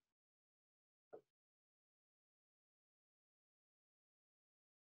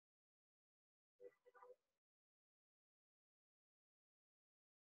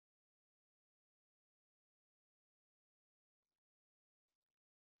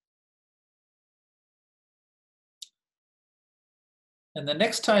 And the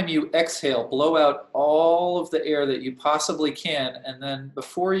next time you exhale, blow out all of the air that you possibly can. And then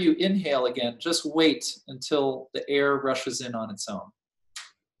before you inhale again, just wait until the air rushes in on its own.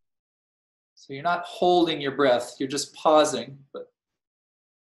 So you're not holding your breath, you're just pausing, but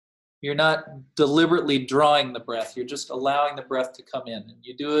you're not deliberately drawing the breath. You're just allowing the breath to come in. And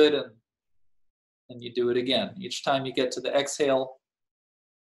you do it and you do it again. Each time you get to the exhale,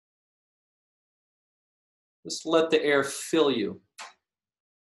 just let the air fill you.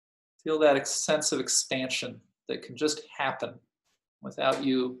 Feel that sense of expansion that can just happen without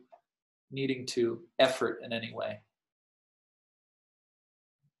you needing to effort in any way.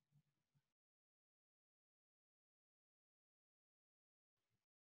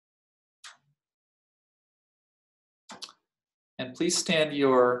 And please stand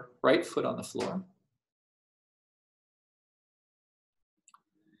your right foot on the floor.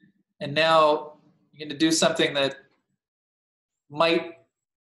 And now you're going to do something that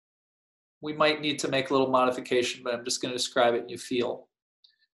we might need to make a little modification, but I'm just going to describe it and you feel.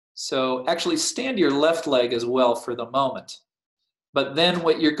 So actually stand your left leg as well for the moment. But then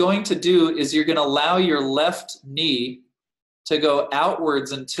what you're going to do is you're going to allow your left knee to go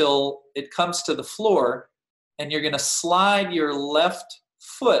outwards until it comes to the floor, and you're going to slide your left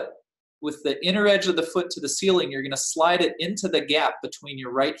foot with the inner edge of the foot to the ceiling. You're going to slide it into the gap between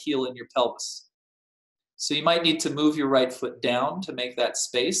your right heel and your pelvis. So you might need to move your right foot down to make that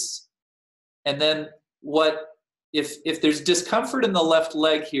space. And then if there's discomfort in the left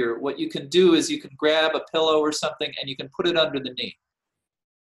leg here, what you can do is you can grab a pillow or something and you can put it under the knee.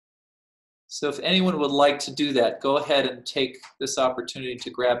 So if anyone would like to do that, go ahead and take this opportunity to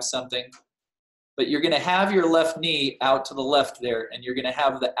grab something. But you're going to have your left knee out to the left there, and you're going to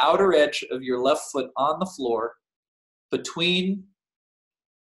have the outer edge of your left foot on the floor between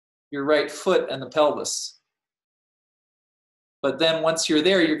your right foot and the pelvis. But then once you're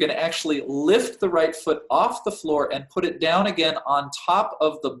there, you're going to actually lift the right foot off the floor and put it down again on top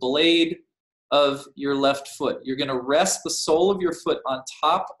of the blade of your left foot. You're going to rest the sole of your foot on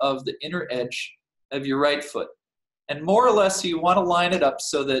top of the inner edge of your right foot. And more or less, you want to line it up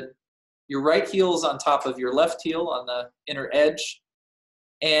so that your right heel is on top of your left heel on the inner edge,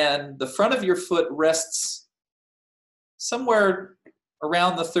 and the front of your foot rests somewhere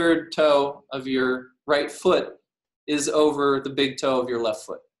around the third toe of your right foot is over the big toe of your left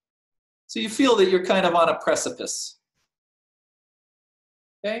foot. So you feel that you're kind of on a precipice.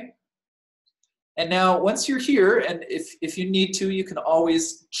 Okay? And now once you're here, and if you need to, you can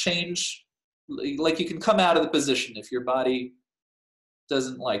always change, like you can come out of the position if your body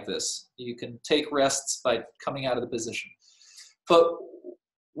doesn't like this. You can take rests by coming out of the position. But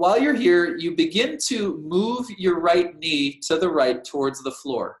while you're here, you begin to move your right knee to the right towards the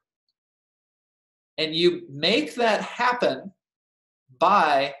floor. And you make that happen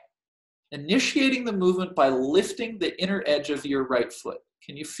by initiating the movement by lifting the inner edge of your right foot.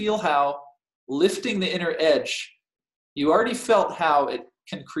 Can you feel how lifting the inner edge, you already felt how it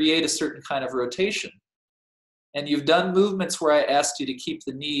can create a certain kind of rotation. And you've done movements where I asked you to keep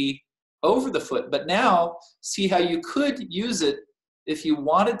the knee over the foot, but now see how you could use it if you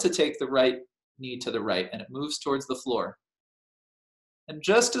wanted to take the right knee to the right and it moves towards the floor. And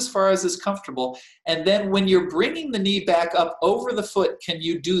just as far as is comfortable. And then when you're bringing the knee back up over the foot, can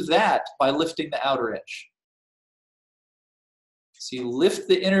you do that by lifting the outer edge? So you lift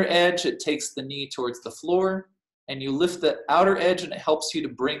the inner edge, it takes the knee towards the floor, and you lift the outer edge and it helps you to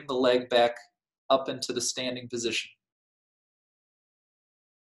bring the leg back up into the standing position.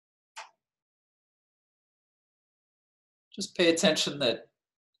 Just pay attention that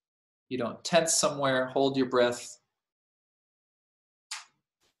you don't tense somewhere, hold your breath.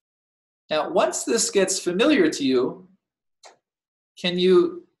 Now, once this gets familiar to you, can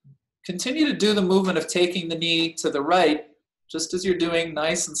you continue to do the movement of taking the knee to the right, just as you're doing,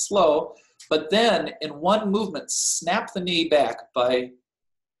 nice and slow, but then in one movement, snap the knee back by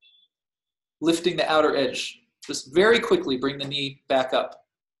lifting the outer edge. Just very quickly bring the knee back up.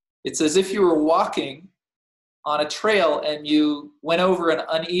 It's as if you were walking on a trail and you went over an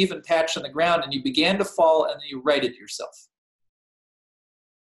uneven patch on the ground and you began to fall and then you righted yourself.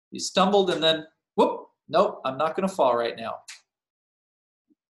 You stumbled and then, whoop, nope, I'm not going to fall right now.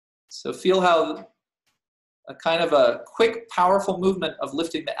 So feel how a kind of a quick, powerful movement of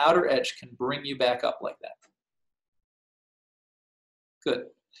lifting the outer edge can bring you back up like that. Good.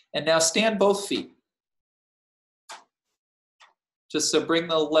 And now stand both feet. Just so bring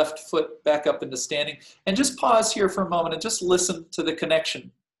the left foot back up into standing. And just pause here for a moment and just listen to the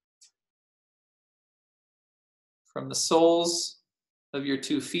connection from the soles of your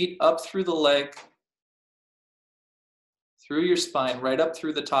 2 feet up through the leg, through your spine, right up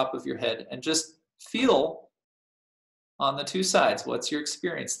through the top of your head. And just feel on the 2 sides. What's your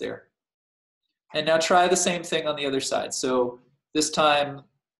experience there? And now try the same thing on the other side. So this time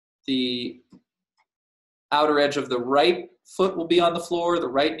the outer edge of the right foot will be on the floor. The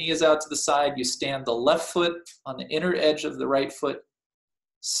right knee is out to the side. You stand the left foot on the inner edge of the right foot.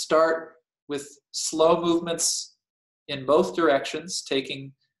 Start with slow movements in both directions,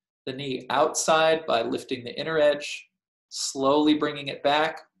 taking the knee outside by lifting the inner edge, slowly bringing it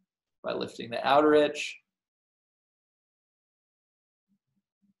back by lifting the outer edge.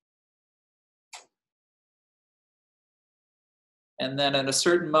 And then at a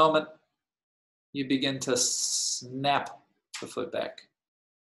certain moment, you begin to snap the foot back.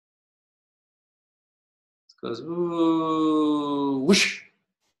 It goes, ooh, whoosh.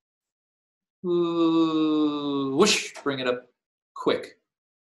 Ooh, whoosh, bring it up quick.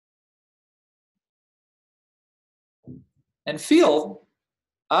 And feel,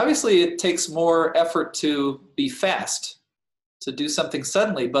 obviously it takes more effort to be fast, to do something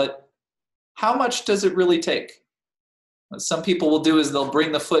suddenly, but how much does it really take? What some people will do is they'll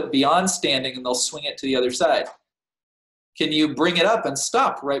bring the foot beyond standing and they'll swing it to the other side. Can you bring it up and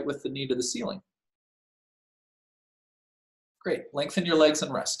stop right with the knee to the ceiling? Great, lengthen your legs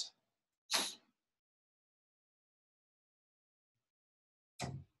and rest.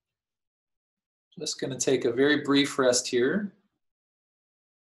 Just going to take a very brief rest here.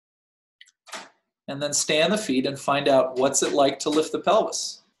 And then stand the feet and find out what's it like to lift the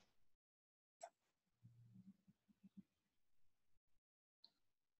pelvis.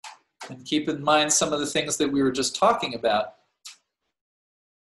 And keep in mind some of the things that we were just talking about.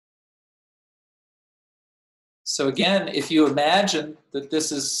 So again, if you imagine that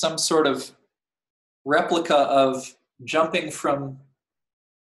this is some sort of replica of jumping from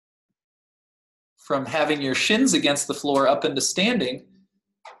having your shins against the floor up into standing,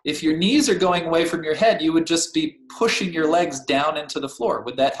 if your knees are going away from your head, you would just be pushing your legs down into the floor.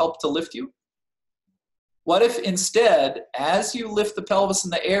 Would that help to lift you? What if instead, as you lift the pelvis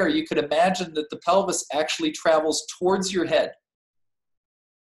in the air, you could imagine that the pelvis actually travels towards your head?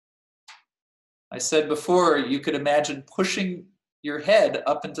 I said before, you could imagine pushing your head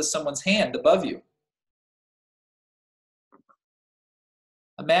up into someone's hand above you.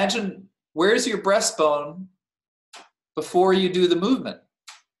 Imagine, where's your breastbone before you do the movement?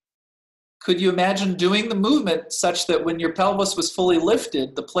 Could you imagine doing the movement such that when your pelvis was fully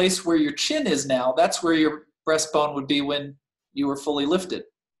lifted, the place where your chin is now, that's where your breastbone would be when you were fully lifted?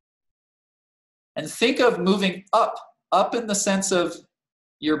 And think of moving up in the sense of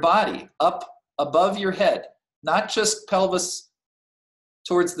your body, up above your head, not just pelvis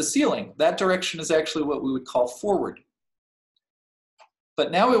towards the ceiling. That direction is actually what we would call forward.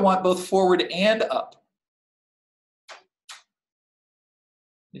 But now we want both forward and up.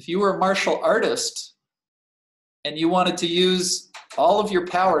 If you were a martial artist and you wanted to use all of your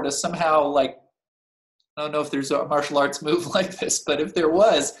power to somehow, like, I don't know if there's a martial arts move like this, but if there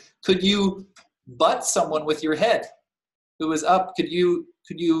was, could you butt someone with your head who was up? Could you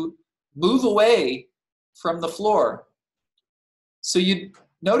move away from the floor? So you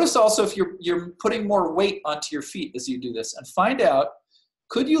notice also if you're putting more weight onto your feet as you do this, and find out,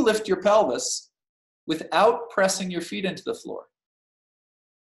 could you lift your pelvis without pressing your feet into the floor?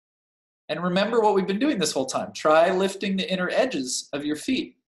 And remember what we've been doing this whole time. Try lifting the inner edges of your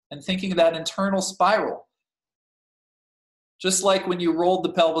feet and thinking of that internal spiral. Just like when you rolled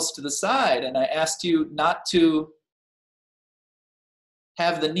the pelvis to the side and I asked you not to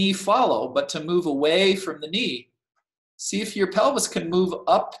have the knee follow, but to move away from the knee. See if your pelvis can move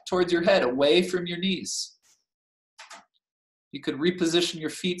up towards your head, away from your knees. You could reposition your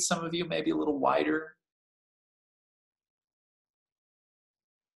feet, some of you, maybe a little wider.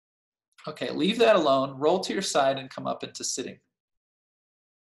 Okay, leave that alone, roll to your side and come up into sitting.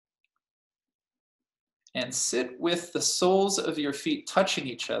 And sit with the soles of your feet touching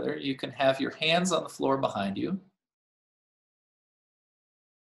each other. You can have your hands on the floor behind you.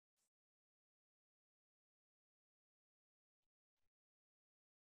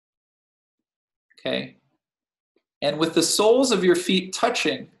 Okay. And with the soles of your feet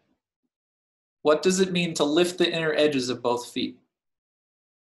touching, what does it mean to lift the inner edges of both feet?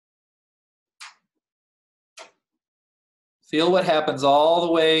 Feel what happens all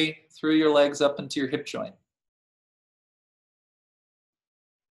the way through your legs up into your hip joint.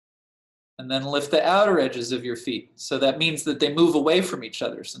 And then lift the outer edges of your feet. So that means that they move away from each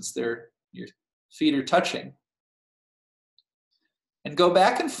other since your feet are touching. And go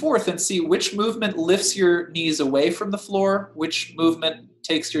back and forth and see which movement lifts your knees away from the floor, which movement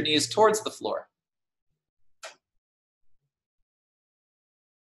takes your knees towards the floor.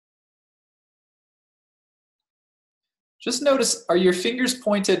 Just notice, are your fingers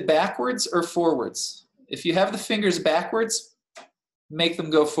pointed backwards or forwards? If you have the fingers backwards, make them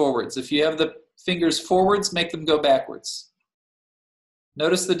go forwards. If you have the fingers forwards, make them go backwards.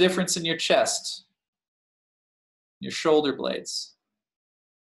 Notice the difference in your chest, your shoulder blades.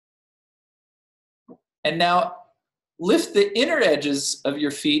 And now lift the inner edges of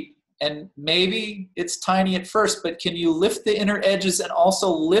your feet, and maybe it's tiny at first, but can you lift the inner edges and also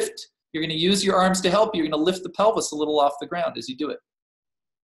lift? You're going to use your arms to help. You're going to lift the pelvis a little off the ground as you do it.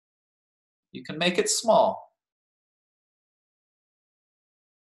 You can make it small.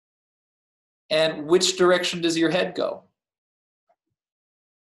 And which direction does your head go?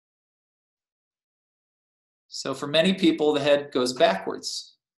 So for many people, the head goes backwards.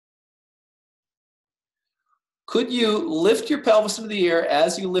 Could you lift your pelvis into the air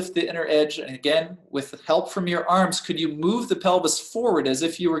as you lift the inner edge? And again, with help from your arms, could you move the pelvis forward as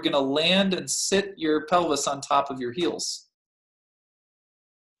if you were going to land and sit your pelvis on top of your heels?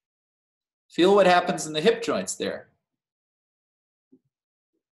 Feel what happens in the hip joints there.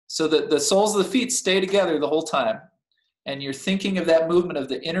 So that the soles of the feet stay together the whole time. And you're thinking of that movement of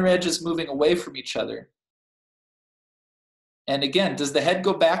the inner edges moving away from each other. And again, does the head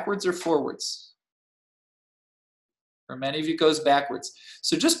go backwards or forwards? For many of you, it goes backwards.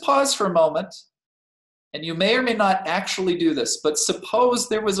 So just pause for a moment, and you may or may not actually do this, but suppose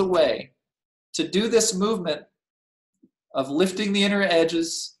there was a way to do this movement of lifting the inner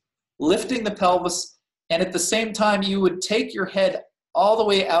edges, lifting the pelvis, and at the same time you would take your head all the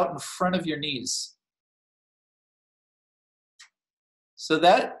way out in front of your knees. So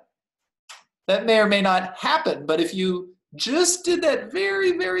that may or may not happen, but if you just did that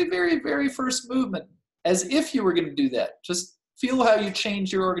very, very, very, very first movement, as if you were going to do that. Just feel how you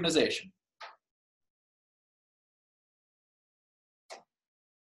change your organization.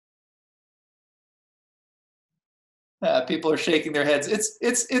 People are shaking their heads.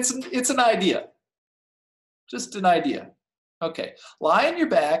 It's an idea. Just an idea. Okay. Lie on your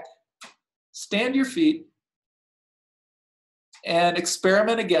back, stand your feet, and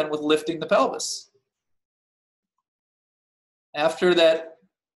experiment again with lifting the pelvis. After that,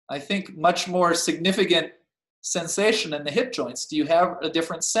 I think, much more significant sensation in the hip joints, do you have a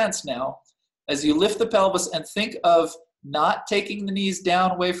different sense now as you lift the pelvis and think of not taking the knees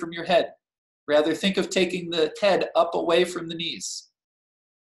down away from your head? Rather, think of taking the head up away from the knees.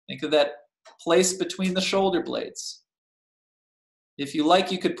 Think of that place between the shoulder blades. If you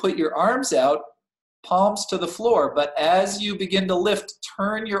like, you could put your arms out, palms to the floor, but as you begin to lift,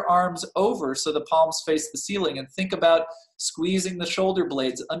 turn your arms over so the palms face the ceiling and think about squeezing the shoulder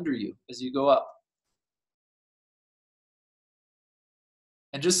blades under you as you go up.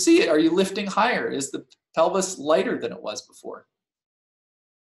 And just see it. Are you lifting higher? Is the pelvis lighter than it was before?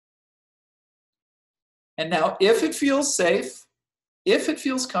 And now, if it feels safe, if it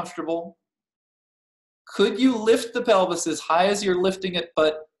feels comfortable, could you lift the pelvis as high as you're lifting it,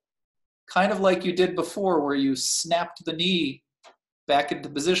 but kind of like you did before where you snapped the knee back into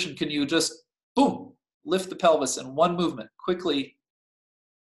position? Can you just, boom, lift the pelvis in one movement quickly,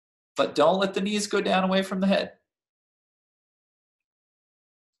 but don't let the knees go down away from the head?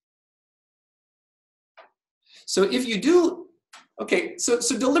 So if you do, okay, so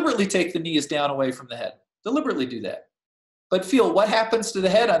deliberately take the knees down away from the head. Deliberately do that. But feel what happens to the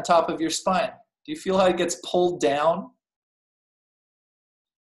head on top of your spine. Do you feel how it gets pulled down?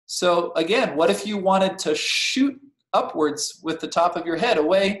 So again, what if you wanted to shoot upwards with the top of your head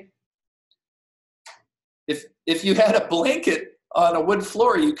away? If you had a blanket on a wood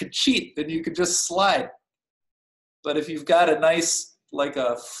floor, you could cheat and you could just slide. But if you've got a nice, like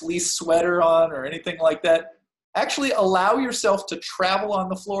a fleece sweater on or anything like that, actually allow yourself to travel on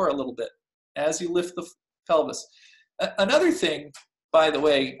the floor a little bit as you lift the pelvis. Another thing, by the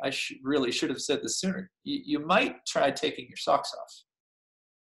way, I really should have said this sooner. You might try taking your socks off.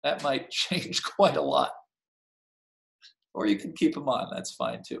 That might change quite a lot. Or you can keep them on, that's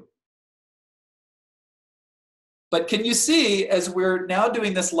fine too. But can you see, as we're now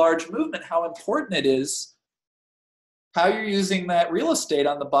doing this large movement, how important it is how you're using that real estate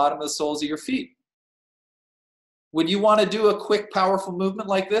on the bottom of the soles of your feet? Would you want to do a quick, powerful movement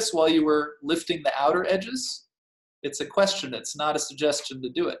like this while you were lifting the outer edges? It's a question, it's not a suggestion to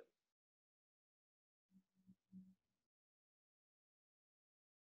do it.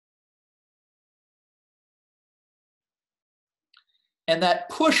 And that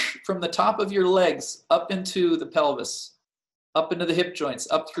push from the top of your legs up into the pelvis, up into the hip joints,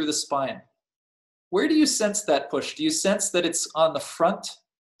 up through the spine. Where do you sense that push? Do you sense that it's on the front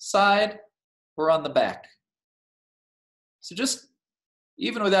side or on the back? So just,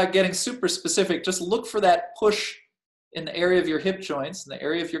 even without getting super specific, just look for that push in the area of your hip joints, in the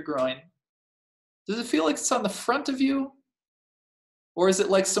area of your groin. Does it feel like it's on the front of you? Or is it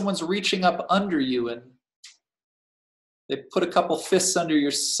like someone's reaching up under you and they put a couple fists under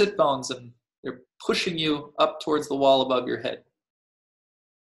your sit bones and they're pushing you up towards the wall above your head?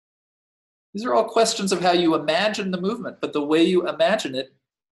 These are all questions of how you imagine the movement, but the way you imagine it,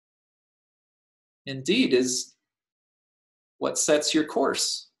 indeed, is what sets your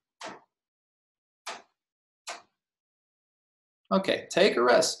course. Okay, take a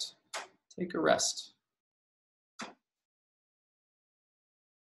rest. Take a rest.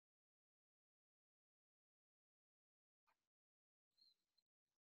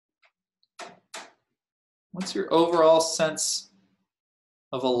 What's your overall sense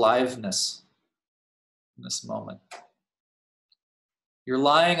of aliveness in this moment? You're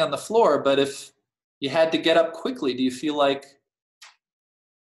lying on the floor, but if you had to get up quickly, do you feel like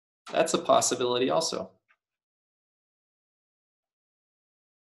that's a possibility also?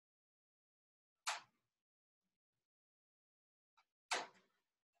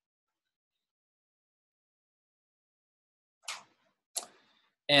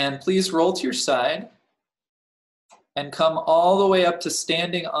 And please roll to your side and come all the way up to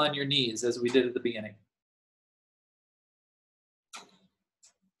standing on your knees as we did at the beginning.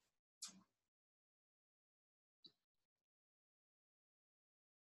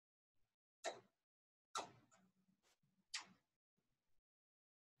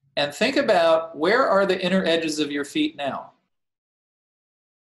 And think about, where are the inner edges of your feet now?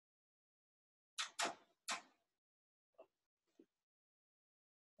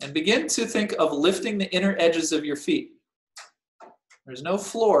 And begin to think of lifting the inner edges of your feet. There's no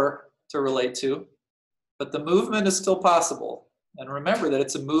floor to relate to, but the movement is still possible. And remember that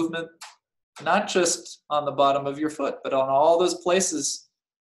it's a movement not just on the bottom of your foot, but on all those places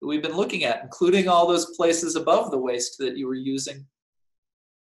that we've been looking at, including all those places above the waist that you were using.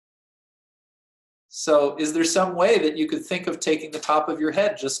 So is there some way that you could think of taking the top of your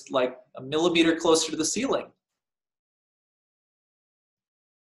head just like a millimeter closer to the ceiling?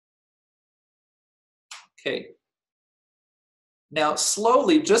 Okay. Now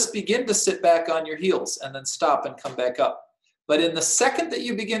slowly just begin to sit back on your heels and then stop and come back up. But in the second that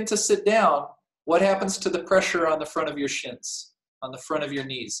you begin to sit down, what happens to the pressure on the front of your shins, on the front of your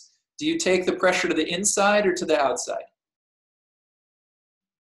knees? Do you take the pressure to the inside or to the outside?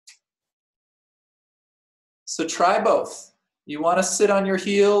 So try both. You want to sit on your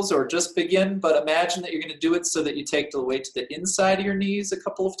heels or just begin, but imagine that you're going to do it so that you take the weight to the inside of your knees a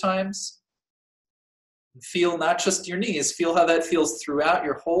couple of times. And feel not just your knees, feel how that feels throughout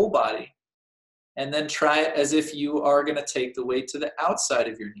your whole body. And then try it as if you are going to take the weight to the outside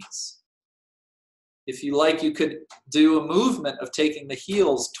of your knees. If you like, you could do a movement of taking the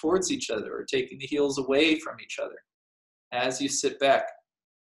heels towards each other or taking the heels away from each other as you sit back.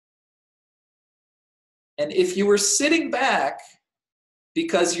 And if you were sitting back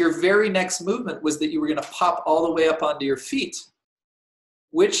because your very next movement was that you were going to pop all the way up onto your feet,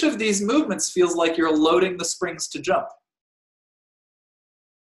 which of these movements feels like you're loading the springs to jump?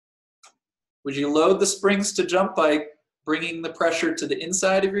 Would you load the springs to jump by bringing the pressure to the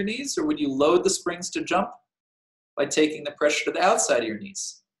inside of your knees, or would you load the springs to jump by taking the pressure to the outside of your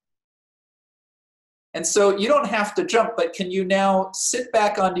knees? And so you don't have to jump, but can you now sit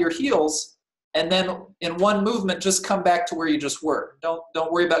back onto your heels and then in one movement just come back to where you just were?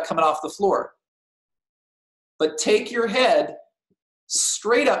 Don't worry about coming off the floor. But take your head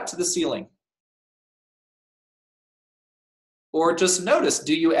straight up to the ceiling. Or just notice,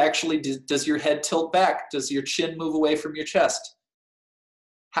 do you actually, does your head tilt back? Does your chin move away from your chest?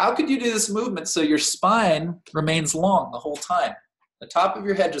 How could you do this movement so your spine remains long the whole time? The top of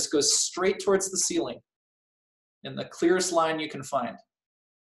your head just goes straight towards the ceiling in the clearest line you can find.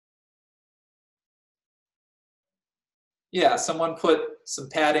 Yeah, someone put some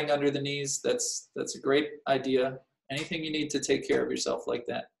padding under the knees. That's a great idea. Anything you need to take care of yourself like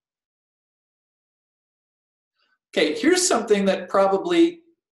that. Okay, here's something that probably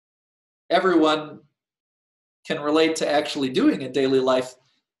everyone can relate to actually doing in daily life.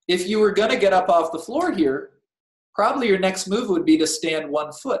 If you were going to get up off the floor here, probably your next move would be to stand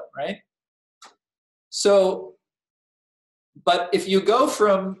 1 foot, right? So, but if you go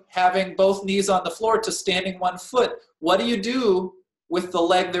from having both knees on the floor to standing 1 foot, what do you do with the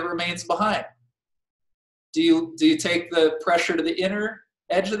leg that remains behind? Do you take the pressure to the inner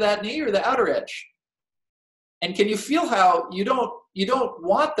edge of that knee or the outer edge? And can you feel how you don't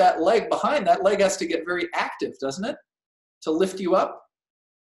want that leg behind? That leg has to get very active, doesn't it? To lift you up.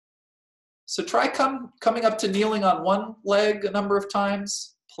 So try coming up to kneeling on one leg a number of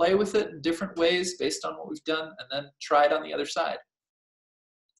times. Play with it in different ways based on what we've done, and then try it on the other side.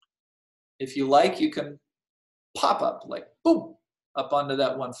 If you like, you can pop up, like boom, up onto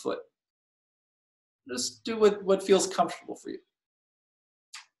that 1 foot. Just do what feels comfortable for you.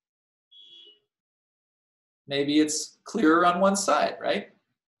 Maybe it's clearer on one side, right?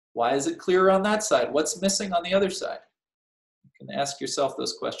 Why is it clearer on that side? What's missing on the other side? You can ask yourself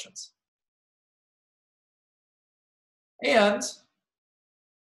those questions. And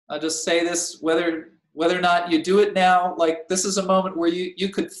I'll just say this, whether or not you do it now, like this is a moment where you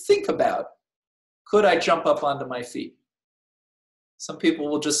could think about, could I jump up onto my feet? Some people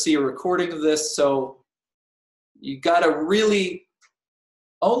will just see a recording of this, so you got to really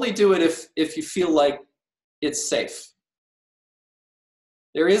only do it if you feel like it's safe.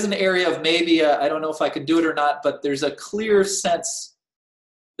 There is an area of maybe, I don't know if I can do it or not, but there's a clear sense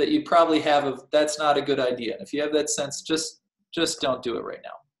that you probably have of that's not a good idea. And if you have that sense, just don't do it right now.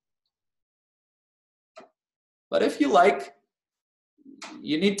 But if you like,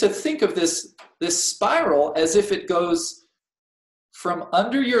 you need to think of this spiral as if it goes from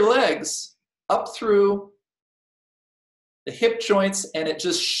under your legs up through the hip joints, and it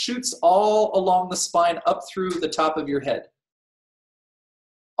just shoots all along the spine up through the top of your head.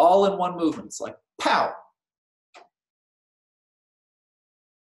 All in one movement. It's like, pow!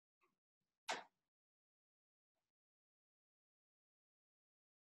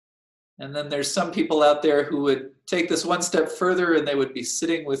 And then there's some people out there who would take this one step further, and they would be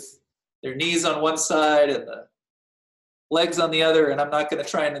sitting with their knees on one side and the legs on the other, and I'm not going to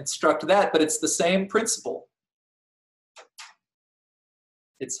try and instruct that, but it's the same principle.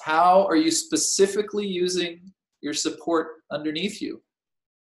 It's how are you specifically using your support underneath you?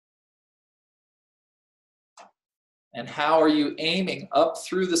 And how are you aiming up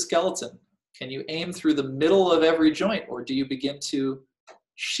through the skeleton? Can you aim through the middle of every joint, or do you begin to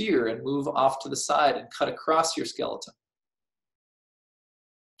shear and move off to the side and cut across your skeleton?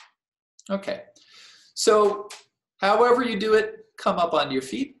 Okay, so however you do it, come up onto your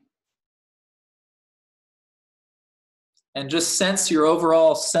feet. And just sense your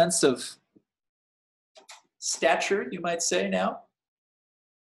overall sense of stature, you might say now.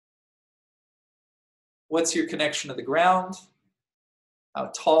 What's your connection to the ground? How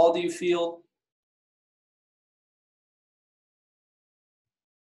tall do you feel?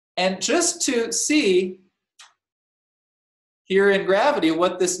 And just to see here in gravity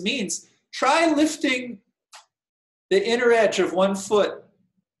what this means, try lifting the inner edge of 1 foot.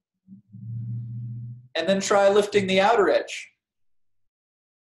 And then try lifting the outer edge.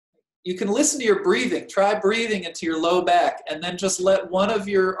 You can listen to your breathing. Try breathing into your low back, and then just let one of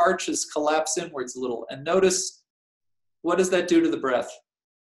your arches collapse inwards a little, and notice what does that do to the breath.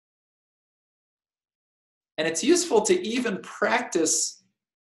 And it's useful to even practice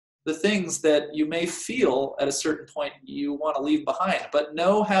the things that you may feel at a certain point you want to leave behind, but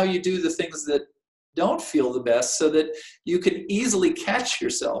know how you do the things that don't feel the best so that you can easily catch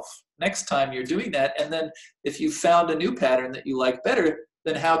yourself next time you're doing that. And then if you found a new pattern that you like better,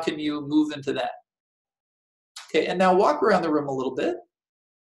 then how can you move into that? Okay, and now walk around the room a little bit.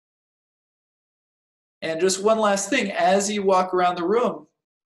 And just one last thing, as you walk around the room,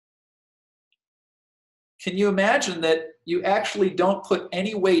 can you imagine that you actually don't put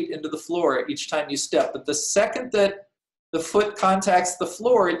any weight into the floor each time you step, but the second that the foot contacts the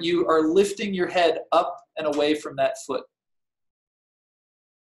floor, you are lifting your head up and away from that foot.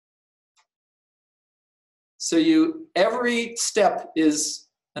 So every step is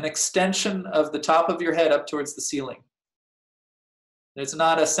an extension of the top of your head up towards the ceiling. There's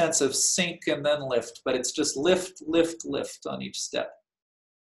not a sense of sink and then lift, but it's just lift, lift, lift on each step.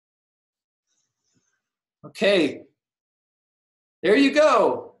 Okay, there you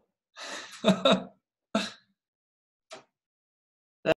go.